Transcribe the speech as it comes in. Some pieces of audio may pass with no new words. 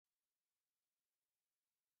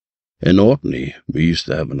In Orkney, we used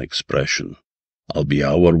to have an expression, "I'll be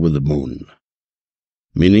hour with the moon,"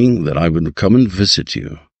 meaning that I would come and visit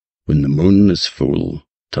you when the moon is full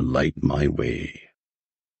to light my way.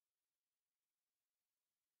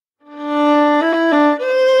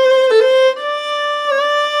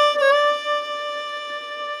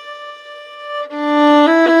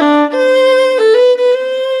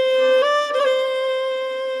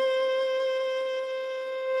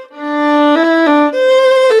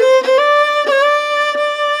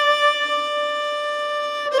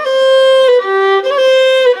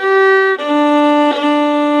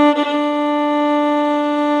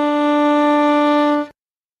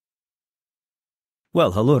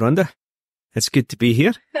 Well, hello, Rhonda. It's good to be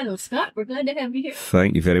here. Hello, Scott. We're glad to have you here.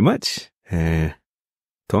 Thank you very much.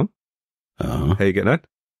 Tom? How you getting on?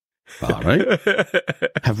 All right.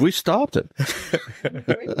 Have we started?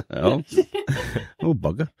 Oh,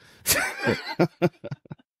 bugger.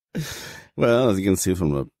 Well, as you can see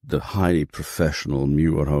from the highly professional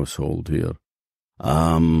Muir household here,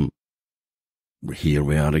 here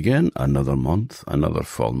we are again, another month, another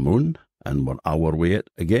full moon, and we're our way it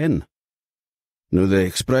again. Now, the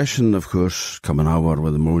expression, of course, come an hour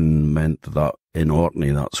with the moon meant that in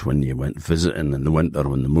Orkney, that's when you went visiting in the winter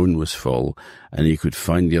when the moon was full and you could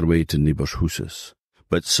find your way to neighbours' houses.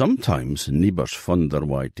 But sometimes neighbours find their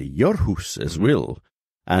way to your house as well.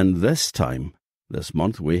 And this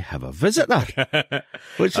month, we have a visitor,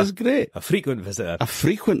 which is great. A frequent visitor. A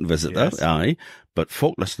frequent visitor, yes. Aye. But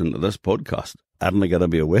folk listening to this podcast aren't going to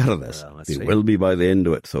be aware of this. Well, they will be by the end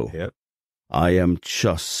of it, though. Yep. I am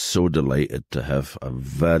just so delighted to have a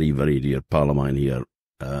very, very dear pal of mine here.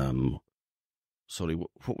 Sorry,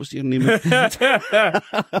 what was your name?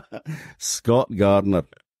 Scott Gardiner.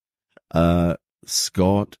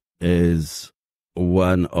 Scott is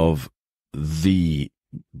one of the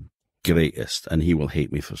greatest, and he will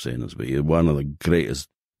hate me for saying this, but he's one of the greatest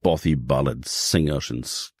Bothy ballad singers in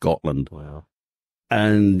Scotland. Wow.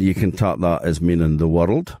 And you can take that as meaning the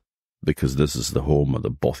world, because this is the home of the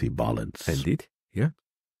Bothy ballads. Indeed, yeah.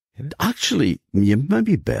 Actually, you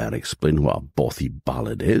maybe better explain what a Bothy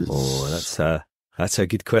ballad is. Oh, that's a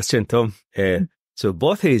good question, Tom. So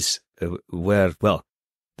Bothys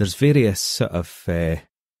there's various sort of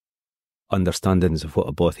understandings of what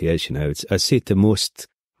a Bothy is. You know, I'd say to most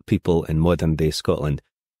people in modern day Scotland,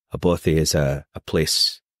 a Bothy is a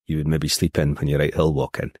place you would maybe sleep in when you're out hill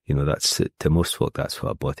walking. You know, that's to most folk, that's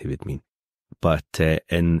what a Bothy would mean. But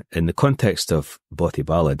in the context of Bothy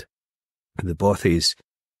ballad, the Bothys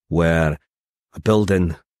were a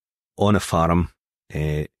building on a farm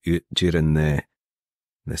during the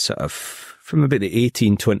sort of from about the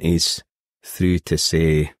 1820s through to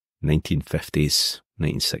say 1950s,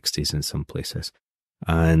 1960s in some places,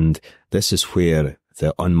 and this is where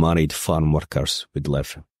the unmarried farm workers would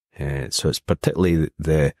live. So it's particularly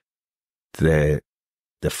the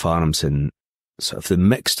farms in sort of the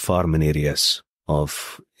mixed farming areas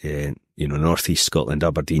of, northeast Scotland,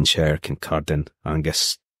 Aberdeenshire, Kincardine,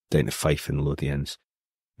 Angus, down to Fife and Lothians.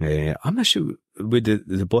 I'm not sure, would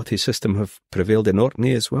the Bothy system have prevailed in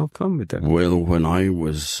Orkney as well, Tom? Well, when I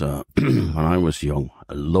was young,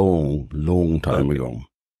 a long time ago,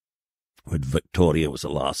 when Victoria was the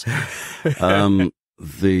last,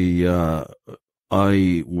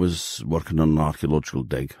 I was working on an archaeological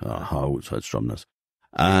dig, outside Stromness,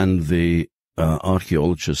 and the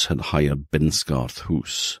archaeologists had hired Binscarth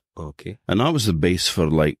House. Okay. And that was the base for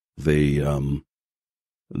like the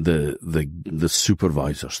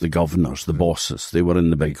supervisors, the governors, the bosses. They were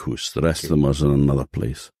in the big house. The rest of them was in another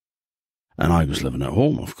place. And I was living at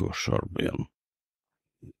home, of course, or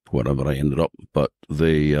wherever I ended up. But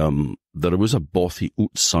there was a Bothy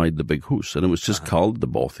outside the big house, and it was just called the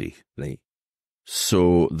Bothy. Right.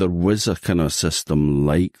 So there was a kind of system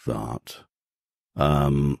like that.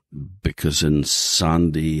 Because in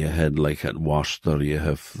Sandy you had, like at Worcester, you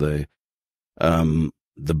have the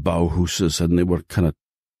bow houses, and they were kind of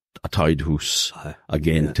a tied house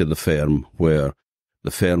to the firm where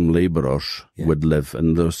the firm labourers would live,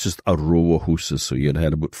 and there was just a row of houses, so you'd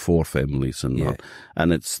had about 4 families in that,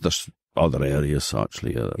 and there's other areas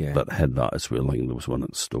actually that had that as well. Like there was one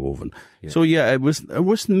at Stove, and so it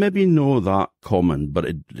was maybe not that common, but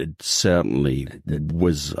it certainly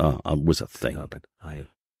was a thing.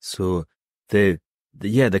 So the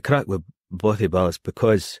crack with Bothy ballads,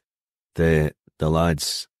 because the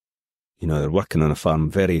lads, they're working on a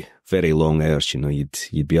farm very, very long hours.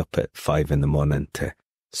 You'd be up at 5 a.m. to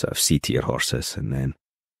sort of see to your horses, and then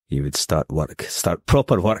you would start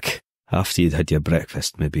proper work after you'd had your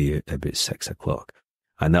breakfast, maybe about 6 o'clock.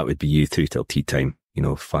 And that would be you through till tea time,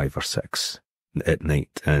 5 or 6 at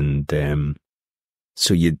night. And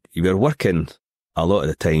So you were working a lot of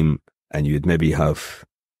the time, and you'd maybe have,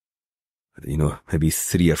 maybe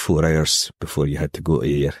 3 or 4 hours before you had to go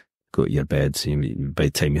to your bed. So by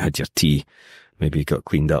the time you had your tea, maybe you got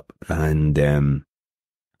cleaned up. And, of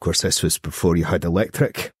course, this was before you had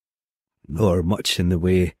electric or much in the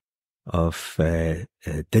way of,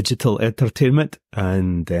 digital entertainment.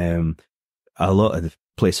 And, a lot of the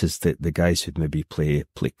places that the guys would maybe play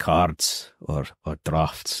cards or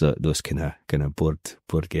drafts, those kind of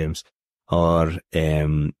board games, or,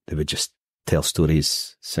 they would just tell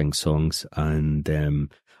stories, sing songs, and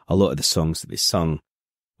a lot of the songs that they sung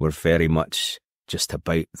were very much just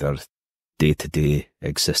about their day-to-day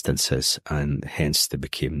existences, and hence they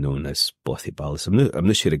became known as Bothy ballads. I'm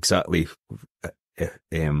not sure exactly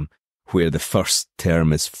where the first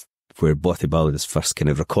term is, where Bothy ballad is first kind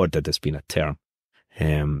of recorded as being a term,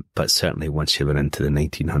 but certainly once you were into the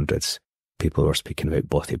 1900s, people were speaking about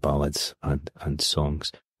Bothy ballads and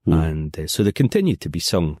songs. And so they continue to be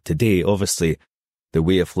sung today. Obviously, the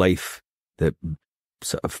way of life that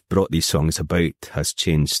sort of brought these songs about has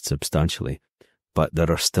changed substantially, but there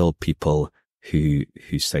are still people who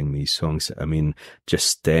sing these songs. I mean,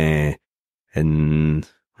 just in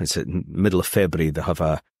middle of February, they have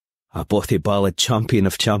a Bothy ballad champion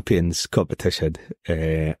of champions competition,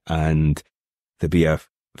 and there'll be a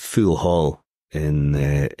full hall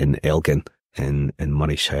in Elgin in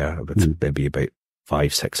Murrayshire with maybe about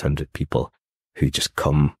 500-600 people who just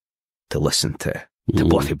come to listen to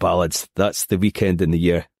Bothy ballads. That's the weekend in the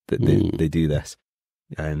year that they do this.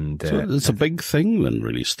 And so it's a big thing then,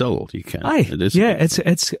 really, still. You can. It is. Yeah,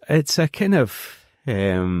 it's a kind of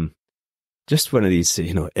just one of these,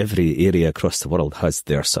 every area across the world has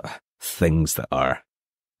their sort of things that are,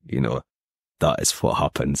 that is what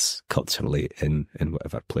happens culturally in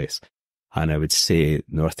whatever place. And I would say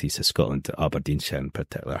northeast of Scotland, Aberdeenshire in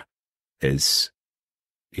particular, is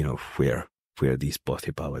where these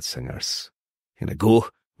Bothy ballad singers go,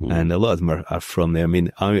 and a lot of them are from there. I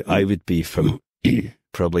mean, I would be from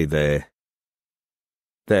probably the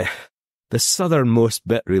southernmost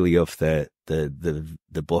bit, really, of the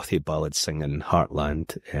Bothy ballad singing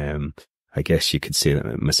heartland. I guess you could say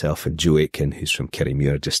that myself and Joe Aitken, who's from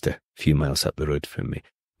Kirriemuir, just a few miles up the road from me,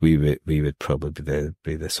 we would probably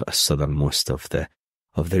be the sort of southernmost of the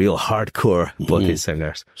real hardcore Bothy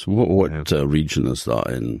singers. So what region is that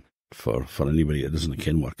in for anybody that doesn't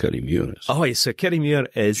ken where Kirriemuir is? Oh, so Kirriemuir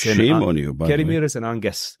is Shame on you, by the way. Kirriemuir is in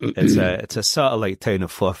Angus. It's a satellite town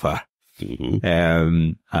of Forfar.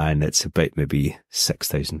 And it's about maybe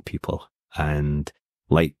 6,000 people. And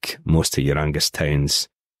like most of your Angus towns,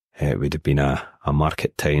 it would have been a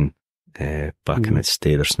market town back in its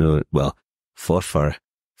day. There's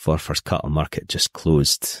Forfar's cattle market just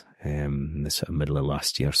closed in the sort of middle of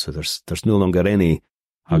last year, so there's no longer any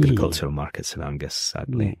agricultural markets in Angus,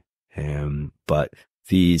 sadly. But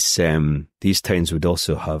these towns would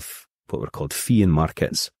also have what were called feeing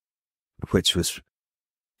markets, which was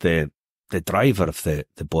the driver of the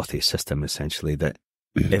Bothy system, essentially, that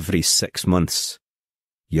every 6 months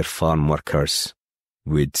your farm workers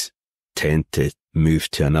would tend to move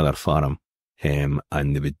to another farm, and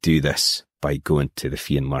they would do this by going to the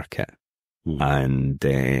feeing market. And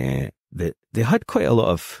they had quite a lot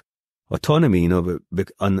of autonomy,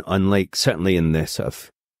 but unlike certainly in the sort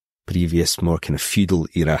of previous more kind of feudal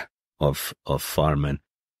era of farming,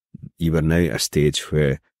 you were now at a stage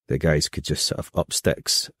where the guys could just sort of up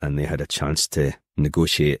sticks, and they had a chance to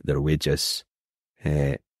negotiate their wages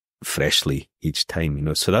freshly each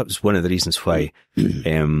time. So that was one of the reasons why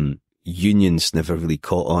unions never really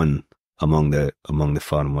caught on among the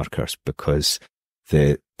farm workers, because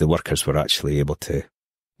the workers were actually able to,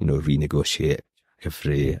 renegotiate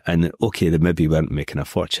and okay, they maybe weren't making a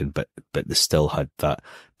fortune, but they still had that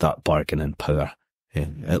bargaining power,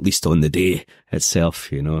 at least on the day itself.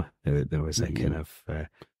 There was a kind of.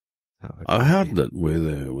 I heard that with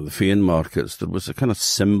the feeing markets, there was a kind of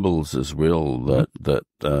symbols as well that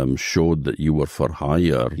showed that you were for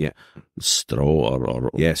hire. Yeah, straw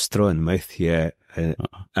or straw in mouth. Yeah,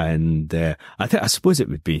 and I suppose it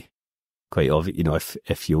would be quite obvious,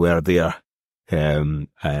 if you were there, and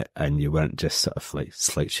you weren't just sort of like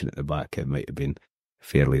slouching at the back, it might have been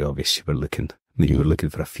fairly obvious you were looking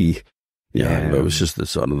for a fee. Yeah, it was just the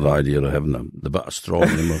sort of the idea of having the bit of straw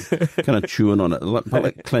and them kind of chewing on it,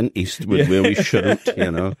 like Clint Eastwood, where we shouldn't,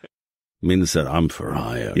 means that I'm for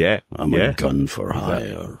hire. Yeah, I'm a gun for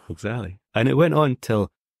hire. Exactly. And it went on till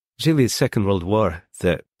really the Second World War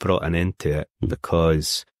that brought an end to it,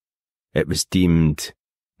 because it was deemed,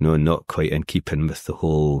 not quite in keeping with the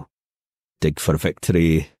whole dig for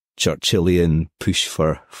victory, Churchillian push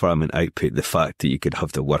for farming output, the fact that you could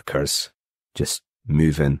have the workers just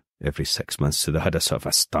moving every 6 months. So they had a sort of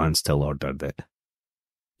a standstill order that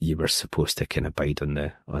you were supposed to kind of bide on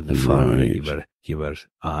the farm that you were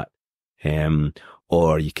at.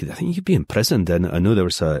 Or I think you could be imprisoned. And I know there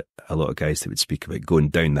was a lot of guys that would speak about going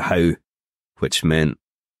down the How, which meant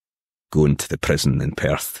going to the prison in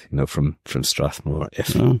Perth, from Strathmore,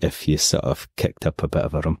 if you sort of kicked up a bit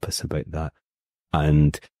of a rumpus about that.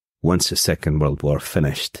 And once the Second World War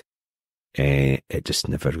finished, it just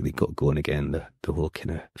never really got going again, the whole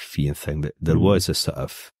kind of feeing thing. That there was a sort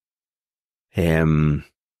of,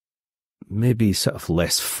 maybe sort of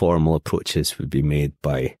less formal approaches would be made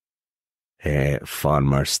by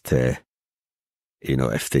farmers to,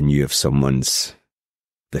 if they knew of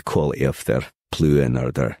the quality of their ploughing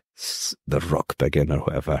or their rock bigging or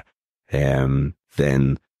whatever,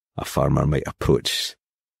 then a farmer might approach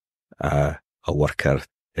a worker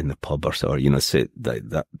in the pub or say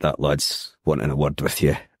that lad's wanting a word with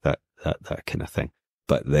you, that kind of thing.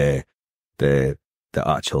 But the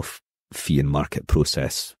actual fee and market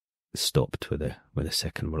process stopped with the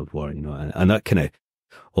Second World War, and that kind of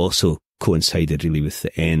also coincided really with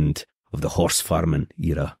the end of the horse farming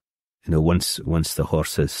era. Once the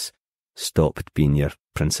horses stopped being your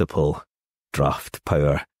principal draft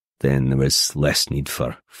power, then there was less need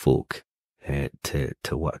for folk to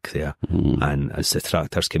work there. And as the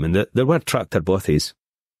tractors came in, there were tractor bothies,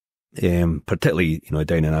 particularly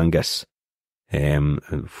down in Angus,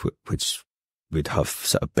 which would have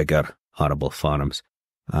sort of bigger arable farms.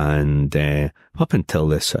 And up until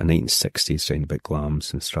the sort of 1960s, round about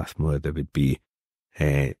Glams and Strathmore, there would be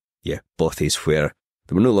bothies where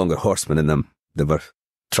there were no longer horsemen in them; they were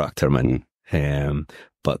tractormen.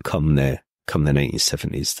 But come the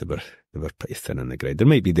 1970s, they were pretty thin on the ground. There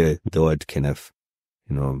might be the odd kind of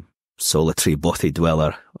solitary bothy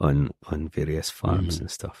dweller on various farms and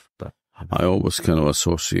stuff. But I always kind of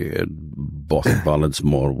associated bothy ballads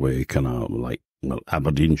more with kind of like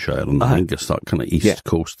Aberdeenshire, and I think it's that kind of east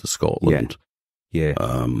coast of Scotland. Yeah.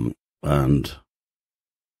 And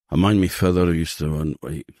I mind me father used to,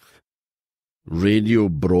 radio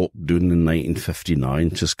broke down in 1959,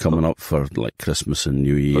 just coming up for like Christmas and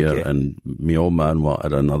New Year, and me old man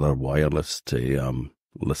wanted another wireless to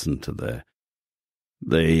listen to the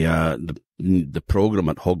programme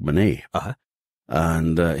at Hogmanay.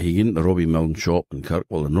 And he went to Robbie Milne shop in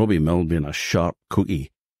Kirkwall, and Robbie Milne, being a sharp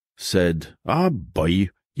cookie, said, boy,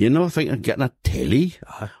 you know, think of getting a telly?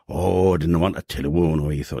 Oh, I didn't want a telly. Oh, no,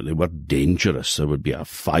 he thought they were dangerous. There would be a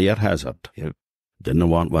fire hazard. Didn't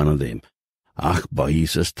want one of them. Boy, he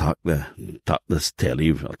says, tuck this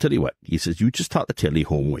telly. I'll tell you what, he says, you just take the telly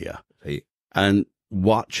home with you. Right. And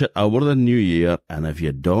watch it over the New Year, and if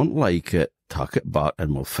you don't like it, tuck it back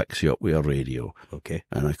and we'll fix you up with a radio. Okay.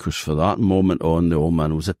 And of course, for that moment on, the old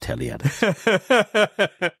man was a telly addict.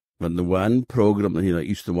 But the one programme that he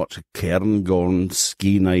used to watch, Cairngorm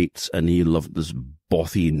Ski Nights, and he loved this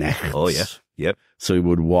Bothy Nichts. Oh, yes. Yep. So he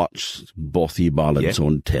would watch Bothy ballads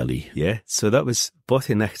on telly. Yeah. So that was,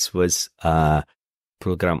 Bothy Nichts was a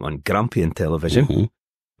programme on Grampian television,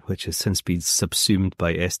 which has since been subsumed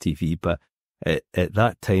by STV. But at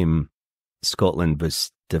that time, Scotland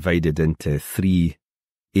was divided into 3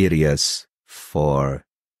 areas for,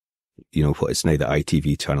 what is now the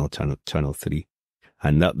ITV channel 3.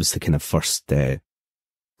 And that was the kind of first sort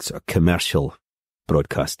of commercial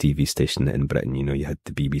broadcast TV station in Britain. You had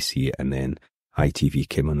the BBC, and then ITV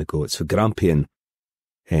came on the go. So Grampian,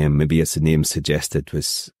 maybe as the name suggested,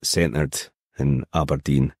 was centred in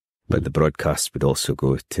Aberdeen, but the broadcast would also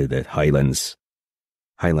go to the Highlands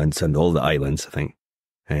and all the islands, I think,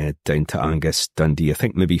 down to Angus, Dundee. I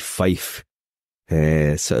think maybe Fife,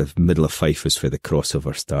 sort of middle of Fife was where the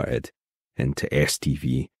crossover started into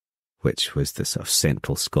STV, which was the sort of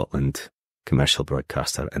central Scotland commercial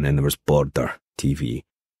broadcaster. And then there was Border TV,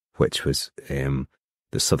 which was the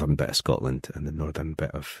southern bit of Scotland and the northern bit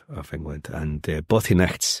of England. And Bothy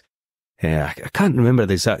Nichts, I can't remember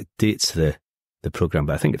the exact dates of the programme,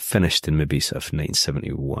 but I think it finished in maybe sort of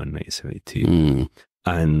 1971, 1972.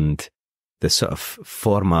 And the sort of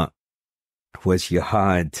format was you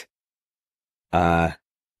had like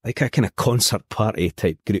a kind of concert party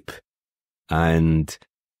type group, and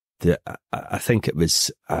I think it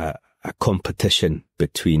was a competition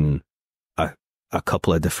between a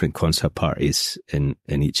couple of different concert parties in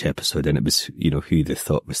each episode, and it was, who they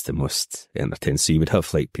thought was the most entertaining. So you would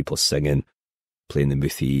have like people singing, playing the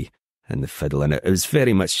muthie and the fiddle, and it was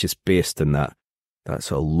very much just based on that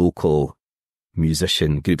sort of local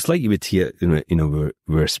musician groups, like you would hear. We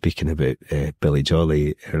were speaking about Billy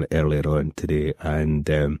Jolly earlier on today, and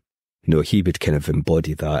he would kind of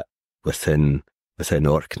embody that within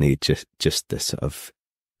Orkney, just the sort of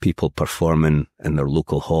people performing in their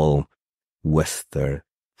local hall with their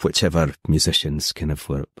whichever musicians kind of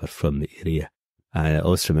were from the area. And I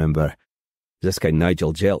also remember this guy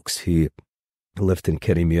Nigel Jelks, who lived in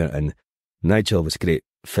Kirriemuir, and Nigel was a great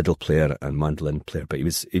fiddle player and mandolin player, but he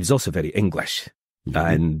was also very English.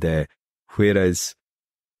 And whereas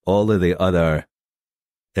all of the other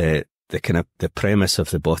the premise of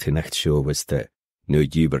the Bothy Nichts show was that, you know,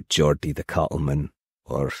 you were Geordie the cattleman,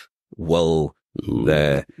 or Will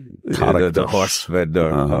the horseman,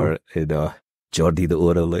 or you know, Geordie the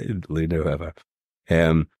oral loon, or whatever.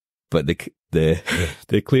 But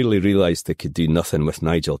they clearly realised they could do nothing with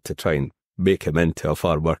Nigel to try and make him into a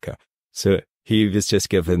farm worker. So he was just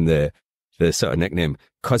given the sort of nickname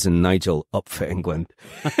Cousin Nigel up for England.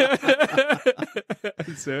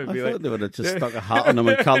 So I thought they would have just stuck a hat on him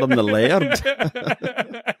and called him the Laird.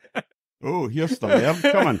 Oh, here's the Laird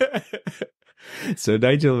coming. So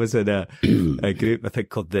Nigel was in a group, I think,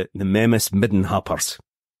 called the Memis Midden Happers.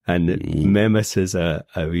 And Memis is a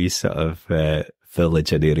wee sort of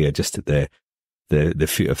village and area just at the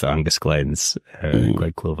foot of the Angus Glens,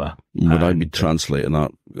 Glen Clover. Would I be translating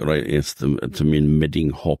that right? It's to mean midding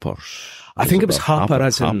hoppers. I think it was hopper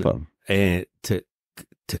as in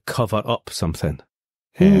to cover up something.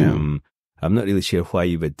 I'm not really sure why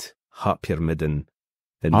you would hop your midden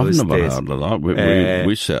in I've those never days. heard of that.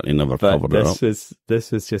 We certainly never covered it up.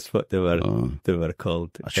 This was just what they were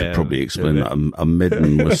called. I should probably explain that a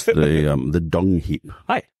midden was the dung heap.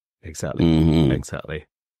 Aye, exactly, exactly.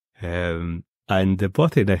 And the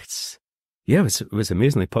Bothy Nichts, was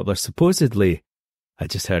amazingly popular. Supposedly, I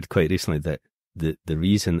just heard quite recently that the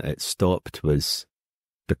reason it stopped was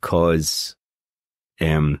because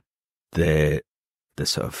the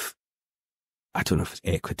sort of, I don't know if it's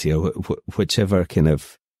equity or whichever kind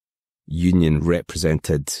of union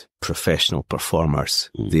represented professional performers,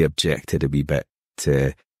 they objected a wee bit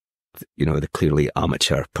to, you know, the clearly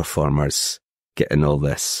amateur performers getting all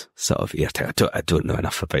this sort of airtime. I don't know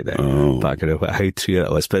enough about the background of how true that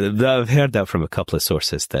was, but I've heard that from a couple of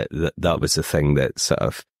sources that was the thing that sort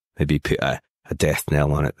of maybe put a death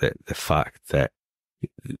knell on it, the fact that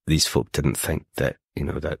these folk didn't think that, you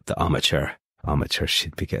know, that the amateurs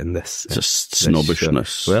should be getting this. Just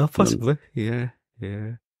snobbishness. Well, possibly. Yeah.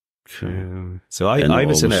 So I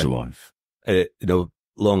was in you know,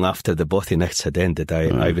 long after the Bothy Nichts had ended,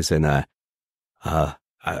 I was in a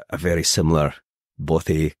very similar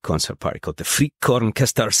Bothy concert party called the Freak Corn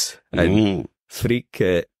Kisters. And Freak,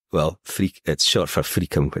 it's short for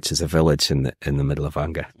Freakham, which is a village in the middle of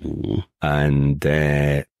Anga. And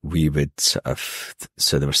we would sort of,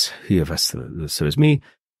 so there was who of us? So there was me,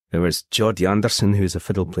 there was Geordie Anderson, who's a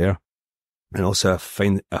fiddle player, and also a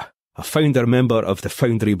founder member of the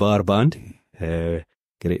Foundry Bar Band,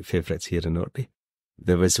 great favourites here in Orkney.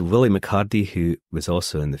 There was Willie McHardy, who was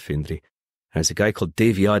also in the Foundry. There's a guy called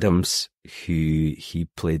Davy Adams, he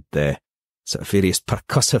played the sort of various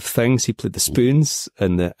percussive things. He played the spoons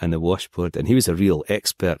and the washboard, and he was a real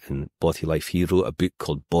expert in Bothy life. He wrote a book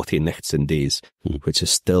called Bothy Nichts and Days, which is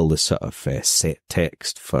still the sort of set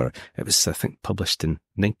text for, it was, I think, published in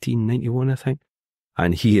 1991, I think.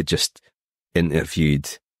 And he had just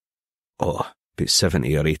interviewed, about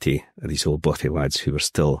 70 or 80 of these old Bothy lads who were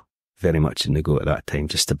still very much in the go at that time,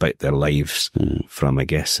 just about their lives from, I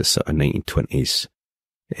guess, the sort of 1920s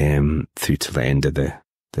through to the end of the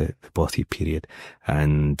Bothy period.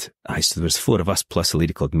 And so there was 4 of us plus a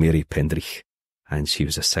lady called Mary Pendrich, and she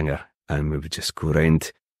was a singer, and we would just go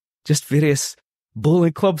around just various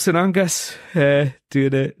bowling clubs in Angus,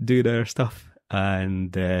 doing our stuff.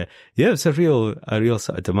 And it's a real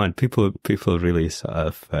sort of demand. People really sort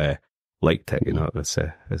of liked it, you know. It was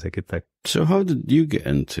a good thing. So how did you get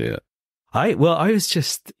into it? I was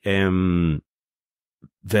just very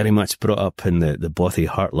much brought up in the Bothy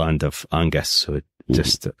heartland of Angus, so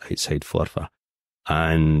just outside Forfar.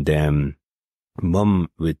 And Mum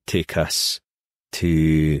would take us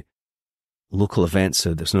to local events.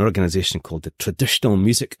 So there's an organisation called the Traditional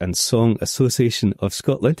Music and Song Association of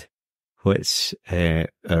Scotland, which are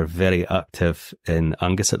very active in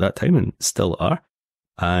Angus at that time and still are.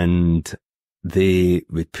 And they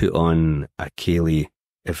would put on a ceilidh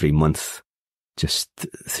every month, just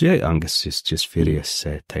throughout Angus, just various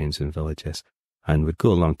towns and villages, and would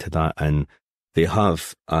go along to that. And they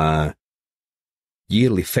have a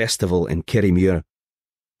yearly festival in Kirriemuir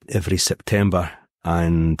every September,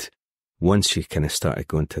 and once you kind of started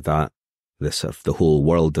going to that, the whole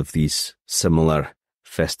world of these similar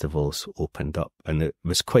festivals opened up, and it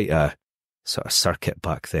was quite a sort of circuit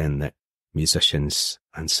back then that musicians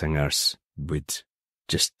and singers would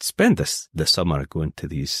just spend the summer going to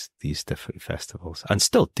these different festivals, and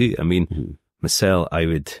still do. I mean, myself,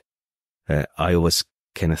 I always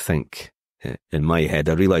kind of think in my head,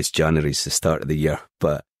 I realise January's the start of the year,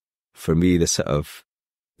 but for me, the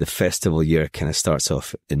festival year kind of starts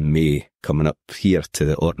off in May, coming up here to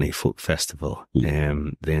the Orkney Folk Festival, the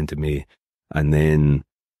end of May, and then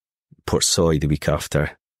Portsoy the week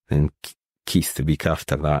after, then Keith the week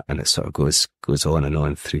after that, and it sort of goes on and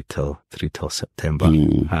on through till September,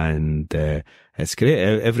 and it's great.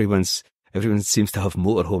 Everyone seems to have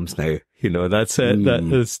motorhomes now. That's it. That's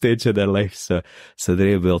the stage of their life. So they're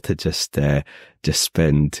able to just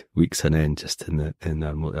spend weeks on end just in their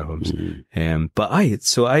motorhomes. But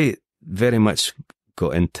I very much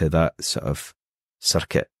got into that sort of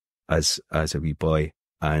circuit as a wee boy,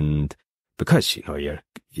 and because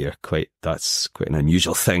that's quite an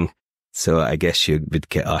unusual thing. So I guess you would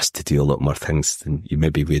get asked to do a lot more things than you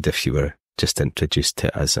maybe would if you were just introduced to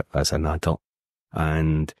it as an adult.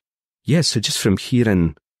 And yeah, so just from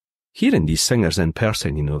hearing these singers in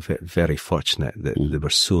person, very fortunate that there were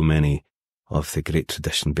so many of the great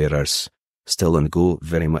tradition bearers still on the go,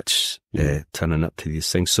 very much turning up to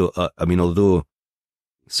these things. So, although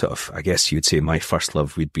sort of, I guess you'd say my first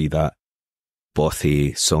love would be that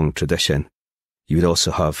Bothy song tradition, you would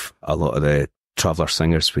also have a lot of the traveller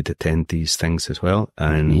singers would attend these things as well.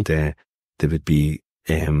 And there would be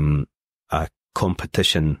a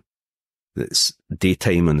competition. That's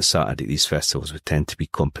daytime on the Saturday. These festivals would tend to be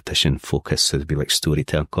competition focused, so there'd be like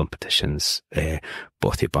storytelling competitions,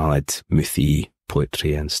 Bothy ballad, Muthi,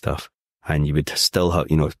 poetry and stuff. And you would still have,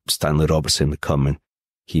 Stanley Robertson would come and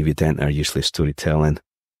he would enter usually storytelling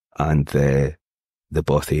and the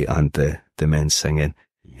Bothy and the men singing.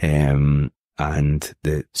 And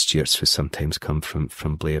the Stuarts would sometimes come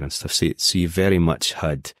from Blair and stuff. So you very much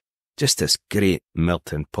had just this great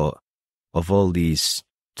melting pot of all these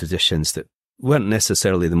traditions that weren't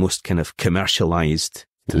necessarily the most kind of commercialized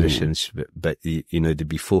traditions, but they'd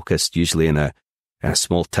be focused usually in a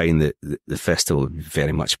small town. The festival would be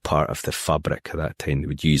very much part of the fabric of that town. They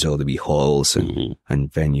would use all the wee halls and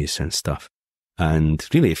venues and stuff. And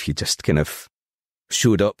really, if you just kind of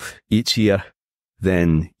showed up each year,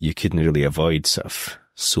 then you couldn't really avoid sort of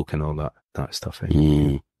soaking all that stuff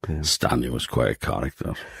in. Yeah. Stanley was quite a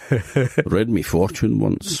character. Read me fortune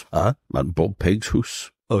once at Bob Peg's house.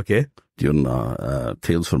 Okay. During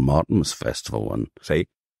Tales for Martin's festival one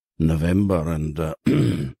November, and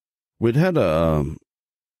we'd had a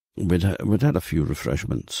few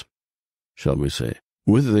refreshments, shall we say,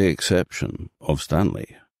 with the exception of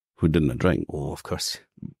Stanley, who didn't drink. Oh, of course.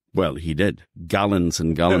 Well, he did gallons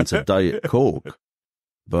and gallons of Diet Coke,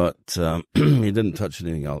 but he didn't touch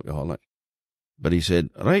anything alcoholic. But he said,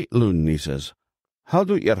 "Right, Loon," he says, "hold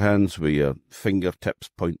out your hands with your fingertips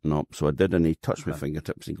pointing up." So I did, and he touched my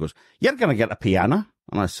fingertips, and he goes, "You're going to get a piano?"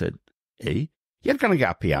 And I said, "Eh? You're going to get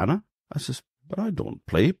a piano?" I says, "But I don't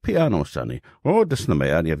play piano, Sonny." "Oh, listen to me,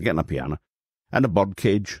 you're getting a piano. And a bird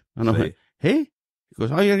cage." And I went, "Hey?" He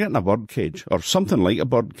goes, "Oh, you're getting a bird cage, or something like a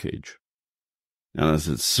bird cage." And I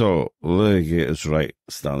said, "So, look, it's right,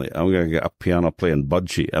 Stanley. I'm going to get a piano playing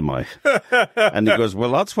budgie, am I?" And he goes,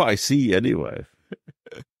 "Well, that's what I see anyway."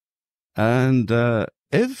 And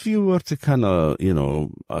if you were to kind of,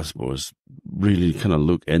 I suppose, really kind of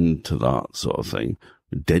look into that sort of thing,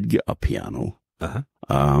 we did get a piano.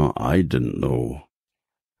 I didn't know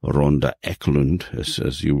Rhonda Eklund,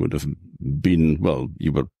 as you would have been. Well,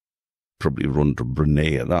 you were probably Rhonda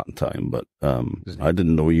Brunet at that time, but I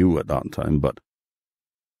didn't know you at that time. But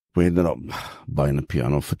we ended up buying a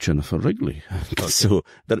piano for Jennifer Wrigley. Okay. So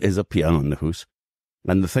there is a piano in the house.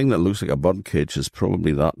 And the thing that looks like a birdcage is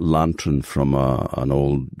probably that lantern from an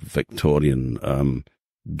old Victorian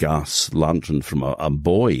gas lantern from a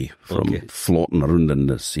buoy floating around in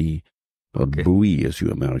the sea. Or buoy, as you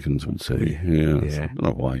Americans would say. Yeah. I don't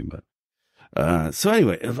know why, but... so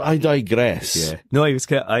anyway, I digress. Yeah. No,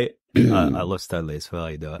 I love Stanley as well,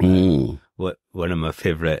 I know. One of my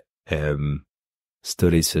favourite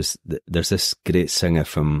stories is there's this great singer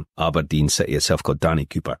from Aberdeen City itself called Danny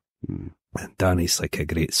Cooper. And Danny's like a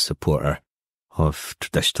great supporter of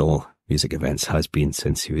traditional music events, has been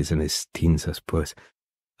since he was in his teens, I suppose.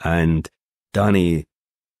 And Danny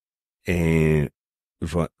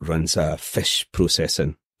runs a fish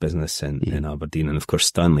processing business in Aberdeen. And of course,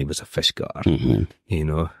 Stanley was a fish gutter,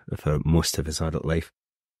 for most of his adult life.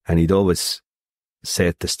 And he'd always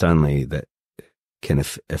said to Stanley that kind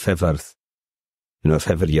of, if ever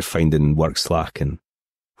you're finding work slack and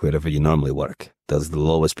wherever you normally work, there'll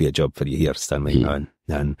always be a job for you here, Stanley.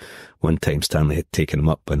 And one time Stanley had taken him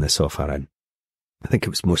up on the sofa, and I think it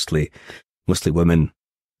was mostly women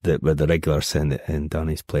that were the regulars in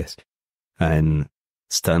Danny's place. And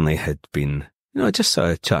Stanley had been just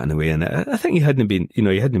sort of chatting away. And I think you hadn't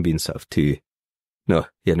been sort of too, no,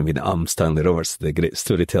 you hadn't been Stanley Roberts, the great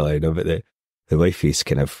storyteller, but the wifey's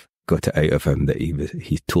kind of got it out of him that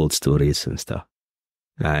he told stories and stuff.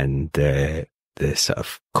 And the sort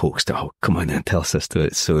of coaxed, oh, come on and tell us a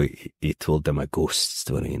story. So he told them a ghost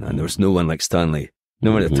story, and there was no one like Stanley.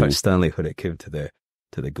 No one had touched Stanley when it came to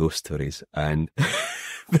the ghost stories. And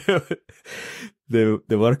the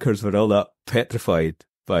workers were all that petrified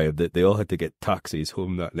by him that they all had to get taxis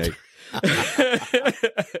home that night.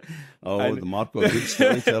 The Mark was a good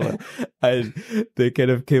storyteller. And they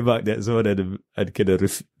kind of came back next morning and kind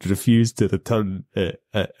of refused to return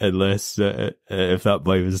unless if that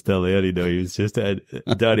boy was still there. He was just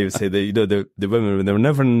Danny would say that the women, they were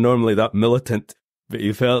never normally that militant, but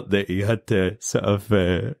he felt that he had to sort of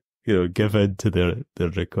give in to their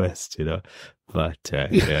request. But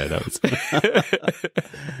that was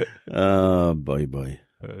bye.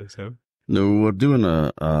 So. No, we're doing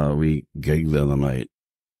a wee gig the other night,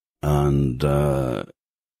 and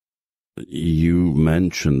you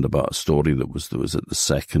mentioned about a story that was at the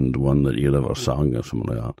second one that you ever sang or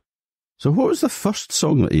something like that. So what was the first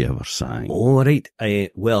song that you ever sang? Oh, right.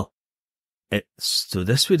 So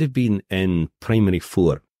this would have been in primary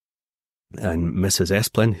 4, and Mrs.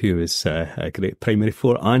 Esplin, who was a great primary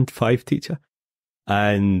 4 and 5 teacher,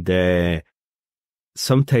 and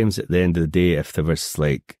sometimes at the end of the day, if there was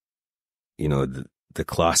like, the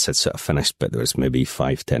class had sort of finished, but there was maybe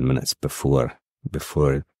 5-10 minutes before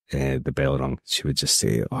the bell rung, she would just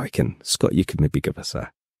say, "Oh, Scott, you could maybe give us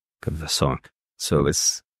a song." So it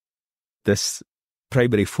was this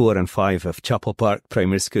primary 4 and 5 of Chapel Park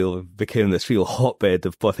Primary School became this real hotbed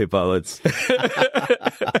of Bothy ballads,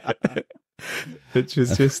 which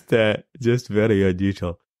was just very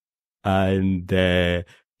unusual. And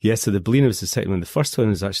so the Ballad was the second one. The first one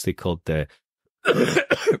was actually called the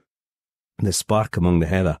Spark Among the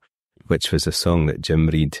Heather, which was a song that Jim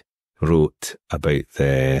Reid wrote about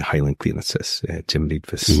the Highland Clearances. Jim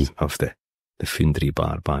Reid was of the Foundry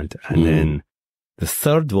Bar band. And then the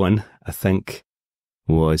third one, I think,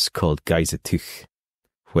 was called Gaisetuch,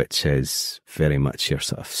 which is very much your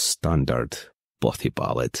sort of standard Bothy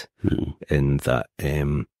ballad, in that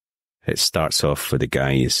it starts off with the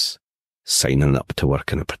guys signing up to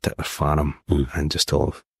work in a particular farm and just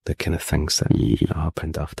all the kind of things that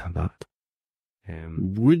happened after that.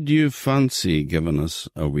 Would you fancy giving us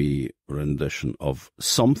a wee rendition of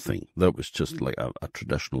something that was just like a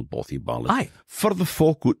traditional Bothy ballad? Aye. For the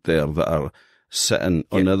folk out there that are sitting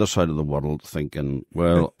on the other side of the world thinking,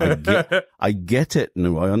 well, I get it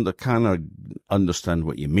now, I kind of understand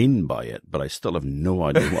what you mean by it, but I still have no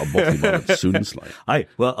idea what a Bothy ballad sounds like. Aye,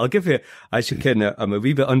 well, I'll give you, I'm a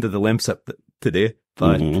wee bit under the limp today,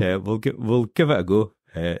 but we'll give it a go.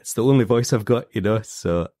 It's the only voice I've got,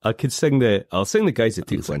 so I'll sing the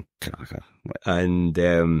Gaisetuch one. And,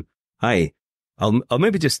 I'll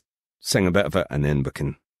maybe just sing a bit of it and then we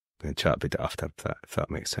can chat about it after, if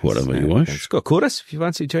that makes sense. Whatever you wish. It's got a chorus if you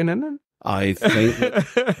fancy joining in. I think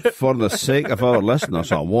that for the sake of our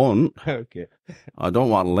listeners, I won't. Okay. I don't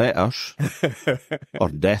want letters or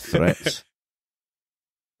death threats.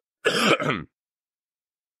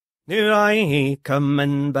 Nu I come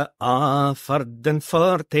in but offered and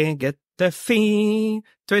for to get the fee.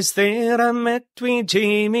 'Twas there I met wi'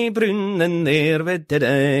 Jamie Brown, and there we did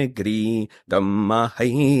agree. Dum a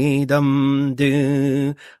hi dum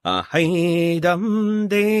do, a hi dum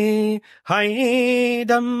day, hi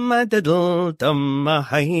dum a diddle, dum a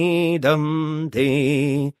hi dum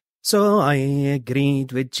day. So I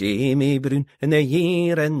agreed with Jamie Brown in the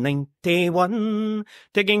year of 91,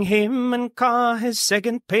 to ging him and ca his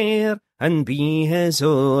second pair, and be his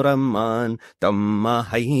o'er man. Dum a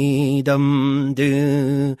hi dum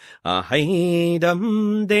do, a hi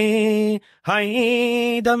dum day,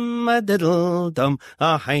 hi dum a diddle dum,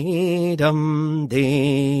 a hi dum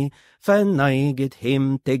day. When I get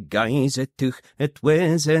him to Gaisetuch, it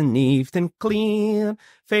was an evening clear,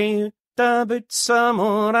 about some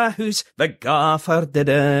more a house, the gaffer did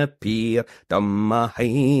appear. Dum a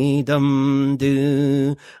hi dum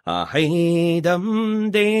do, a hi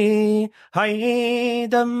dum day, hi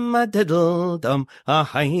dum a diddle dum, a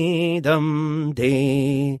hi dum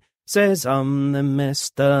day. Says I'm the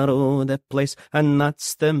mister o' the place, and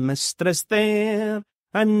that's the mistress there.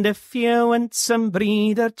 And if you want some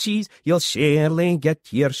bread or cheese, you'll surely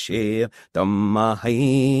get your share. Dum a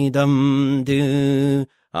hi dum do,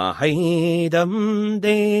 a hi dum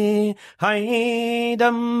day, hi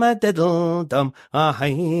dum a diddle dum, a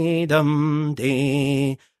hi dum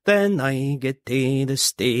day. Then I get to the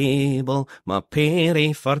stable, my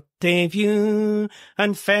Perry for to view,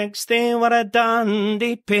 and fegs they were a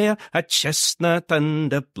dandy pair, a chestnut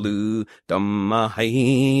and a blue. Dum a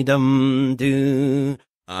hide do,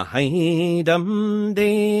 a hide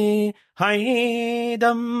day, hide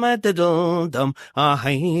a diddle dum, a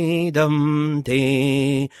hide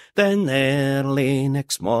day. Then early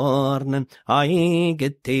next morning I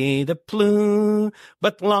get to the plew,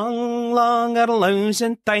 but long a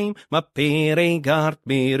losing time, my Perry guard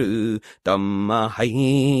me roo. Dum a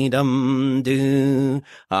hide do,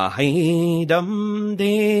 a hide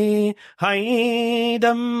day, hide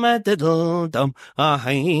a diddle dum, a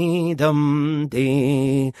hide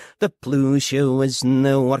day. The plew she was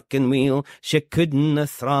no working wheel, she couldn't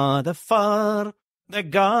thraw the far. The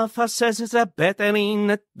gaffer says it's a better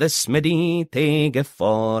in at the smithy take it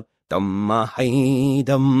for. Dum a hide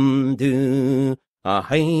do, a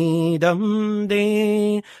hide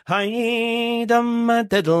day, hide a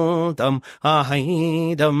diddle dum, a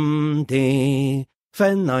hide day.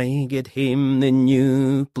 When I get him the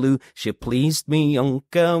new blue, she pleased me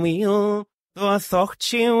unca wheel. Though I thought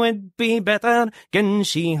she would be better gin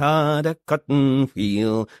she had a cotton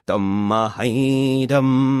wheel. Dum a hide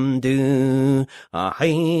do, a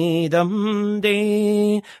hide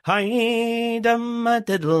day, hide a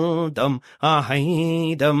diddle dum, a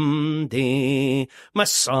hide day. My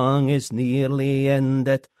song is nearly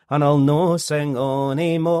ended, and I'll no sing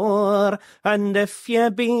ony more. And if ye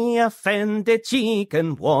be offended, ye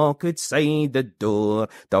can walk outside the door.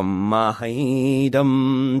 Dum a hide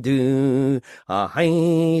do, a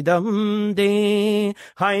hide day,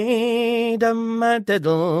 hide a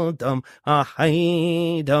diddle dum, a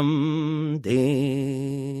hide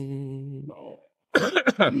day.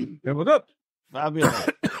 Here we go. Fabulous.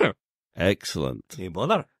 Excellent. Hey,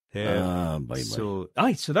 bother. Bye. So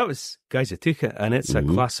that was Guys Who Took It, and it's a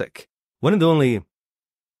classic. One of the only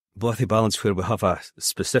Bothy ballads where we have a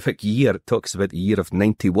specific year. It talks about the year of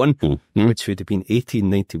 91, which would have been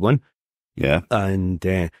 1891. Yeah. And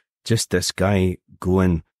just this guy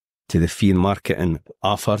going to the Fee Market in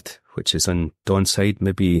Afford, which is on Donside,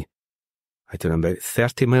 maybe, I don't know, about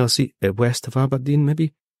 30 miles west of Aberdeen,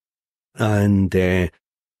 maybe. And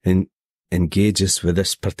engages with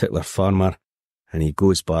this particular farmer. And he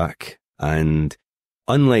goes back, and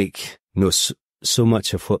unlike so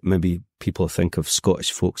much of what maybe people think of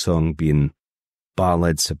Scottish folk song being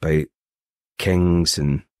ballads about kings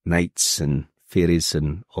and knights and fairies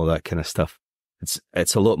and all that kind of stuff, it's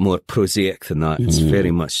a lot more prosaic than that. It's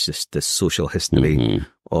very much just the social history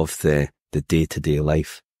of the day-to-day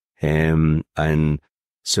life. And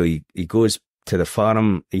so he goes to the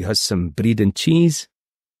farm, he has some bread and cheese.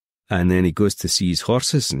 And then he goes to see his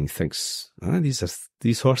horses, and he thinks,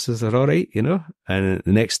 these horses are all right, you know. And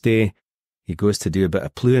the next day, he goes to do a bit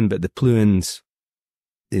of ploughing, but the ploughing's,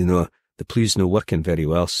 the plough's not working very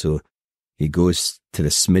well. So he goes to the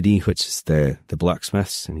smithy, which is the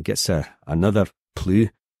blacksmiths, and he gets another plough,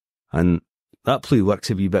 and that plough works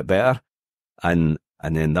a wee bit better. And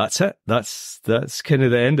then that's it. That's kind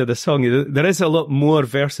of the end of the song. There is a lot more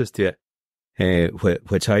verses to it,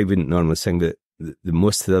 which I wouldn't normally sing, but the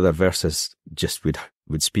most of the other verses just would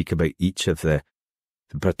speak about each of the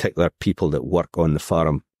particular people that work on the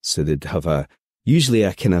farm. So they'd have usually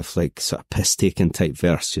a kind of like sort of piss-taking type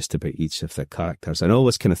verse just about each of the characters. And I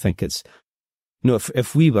always kind of think it's,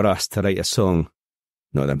 if we were asked to write a song,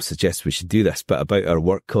 not that I'm suggesting we should do this, but about our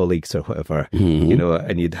work colleagues or whatever,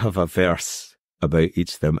 and you'd have a verse about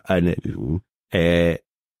each of them. And if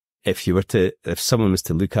someone was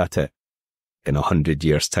to look at it in 100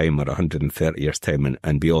 years' time or 130 years' time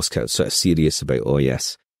and be all sort of serious about, oh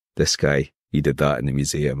yes, this guy, he did that in the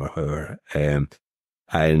museum or whatever.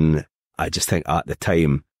 And I just think at the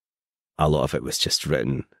time, a lot of it was just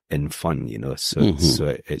written in fun,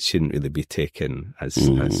 so it shouldn't really be taken as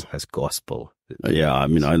gospel. Yeah, I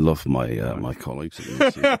mean, I love my colleagues at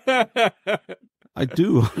the museum. I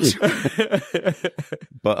do.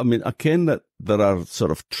 But I mean, I ken that there are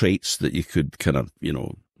sort of traits that you could kind of,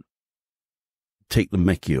 take the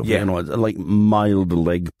mickey of, like mild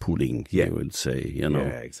leg pulling, you would say, Yeah,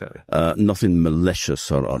 exactly. Nothing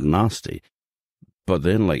malicious or nasty. But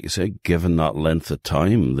then, like you say, given that length of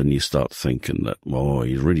time, then you start thinking that,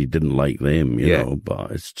 he really didn't like them, you know,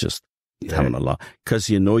 but it's just having a laugh. Because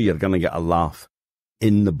you're going to get a laugh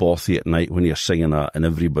in the Bothy at night when you're singing that, and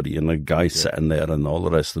everybody, and the guy sitting there and all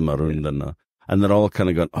the rest of them around, and they're all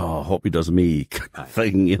kind of going, I hope he does me, kind of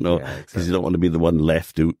thing, because you don't want to be the one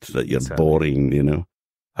left out that you're boring,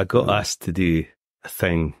 I got asked to do a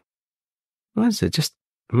thing, what is it? It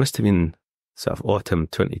must have been sort of autumn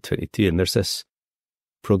 2022, and there's this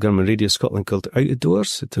programme on Radio Scotland called Out of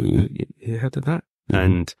Doors. You heard of that?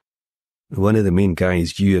 And one of the main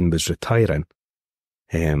guys, Ewan, was retiring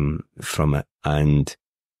from it, and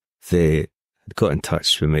they got in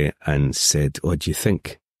touch with me and said, "Oh, do you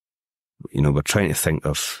think, we're trying to think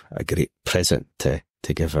of a great present to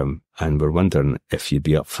give him, and we're wondering if you'd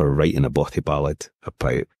be up for writing a Bothy ballad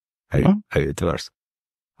about out of doors."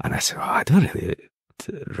 And I said, "Oh, I don't really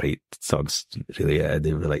write songs, really."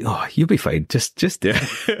 They were like, "Oh, you'll be fine, just do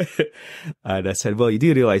it." And I said, "Well, you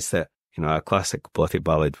do realise that, a classic Bothy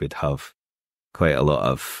ballad would have quite a lot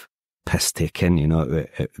of piss taking,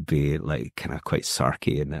 it would be like kind of quite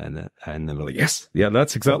sarky." And they were like, "Yes, yeah,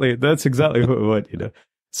 that's exactly what we want,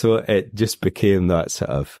 So it just became that sort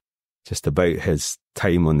of just about his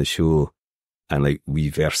time on the show, and like wee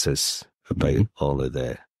verses about all of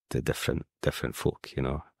the different folk,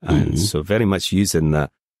 and so very much using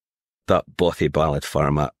that Bothy ballad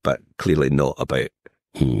format, but clearly not about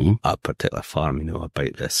a particular farm,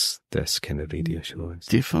 about this kind of radio show.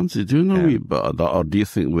 Do you fancy doing a wee bit of that, or do you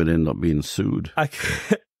think we'd end up being sued? I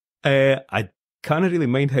can't really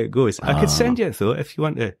mind how it goes. I could send you it though if you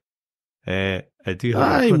want to. I do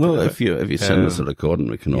have. Well, if you send us a recording,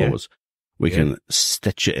 we can always can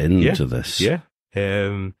stitch it into this. Yeah.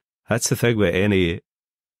 That's the thing with any.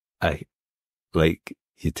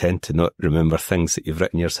 You tend to not remember things that you've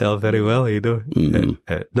written yourself very well,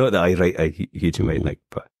 not that I write a huge amount,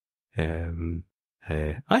 but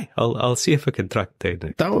I'll see if I can track it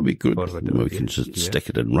down. That would be good. We can just stick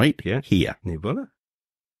it in right here. No bother.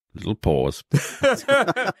 Little pause.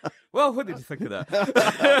 Well, what did you think of that?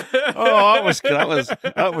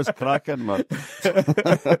 that was cracking, man.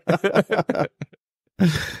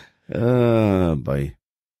 Boy.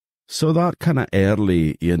 So that kind of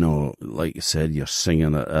early, like you said, you're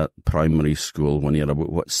singing at primary school when you're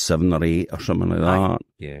about, 7 or 8 or something like that?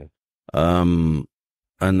 Yeah. And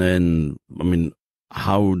then,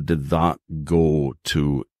 how did that go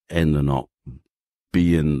to ending up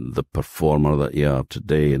being the performer that you are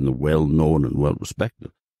today, and the well-known and well-respected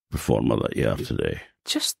performer that you are today?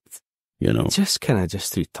 Just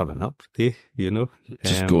through turning up,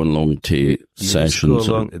 just going along to sessions, just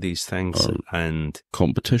go along to these things and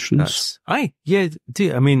competitions.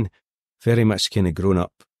 Very much kind of grown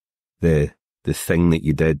up. The thing that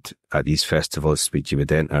you did at these festivals, which you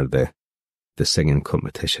would enter the singing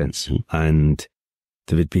competitions, and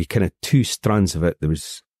there would be kind of 2 strands of it. There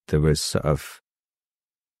was sort of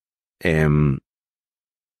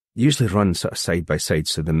usually run sort of side by side.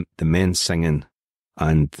 So the men singing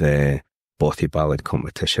and the Bothy ballad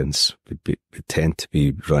competitions would tend to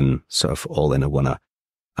be run sort of all in a one.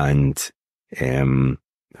 And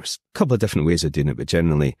there's a couple of different ways of doing it, but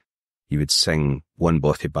generally you would sing one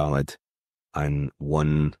Bothy ballad and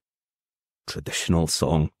one traditional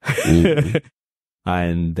song.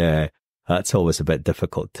 And that's always a bit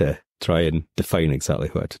difficult to try and define exactly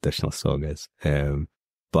what a traditional song is.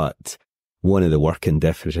 But one of the working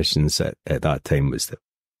definitions at that time was that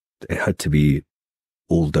it had to be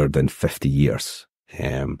older than 50 years.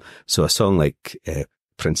 So a song like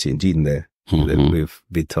Princey and Jean that we've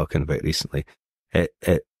been talking about recently,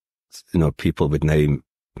 people would now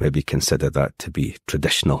maybe consider that to be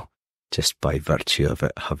traditional just by virtue of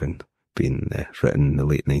it having been written in the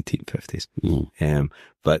late 1950s.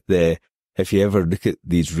 But if you ever look at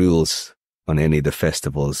these rules on any of the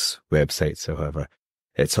festivals' websites, however,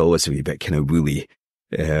 it's always a wee bit kind of woolly,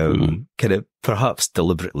 kind of perhaps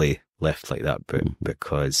deliberately left like that, but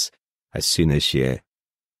because as soon as you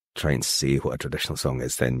try and say what a traditional song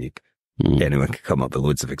is, then anyone can come up with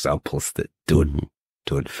loads of examples that don't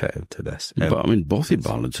fit into this. But Bothy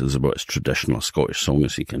ballads is about as traditional a Scottish song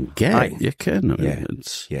as you can get. You can.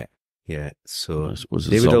 So I suppose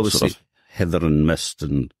they it's would all always sort of heather and mist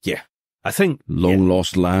and I think long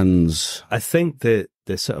lost lands. I think the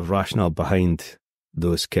sort of rationale behind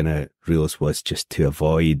those kind of rules was just to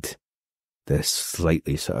avoid the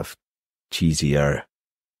slightly sort of cheesier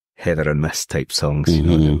heather and mist type songs,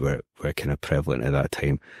 that were kind of prevalent at that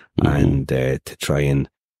time, and to try and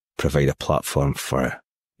provide a platform for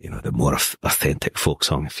the more authentic folk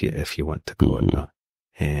song, if you want to call it that.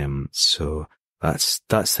 So that's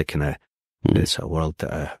the kind of the sort of world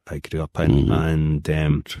that I grew up in, and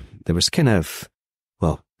there was kind of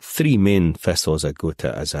 3 main festivals I'd go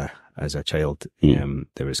to as a child.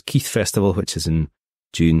 There was Keith Festival, which is in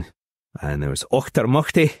June, and there was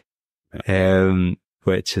Orkneyology,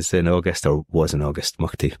 which is in August, or was in August.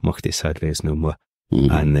 Muchty sadly is no more.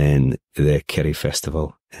 And then the Kerry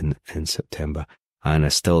Festival in September. And I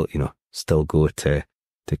still go to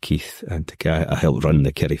Keith and to Guy. I help run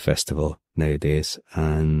the Kerry Festival nowadays.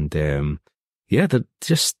 And they're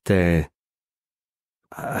just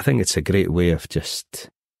I think it's a great way of just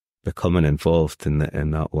becoming involved in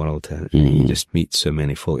that world. And you just meet so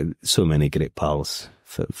many folk, so many great pals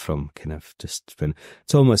from kind of just been,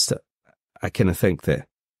 it's almost, I kind of think that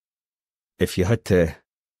if you had to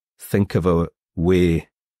think of a way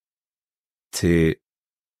to,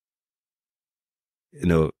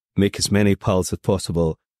 make as many pals as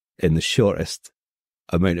possible in the shortest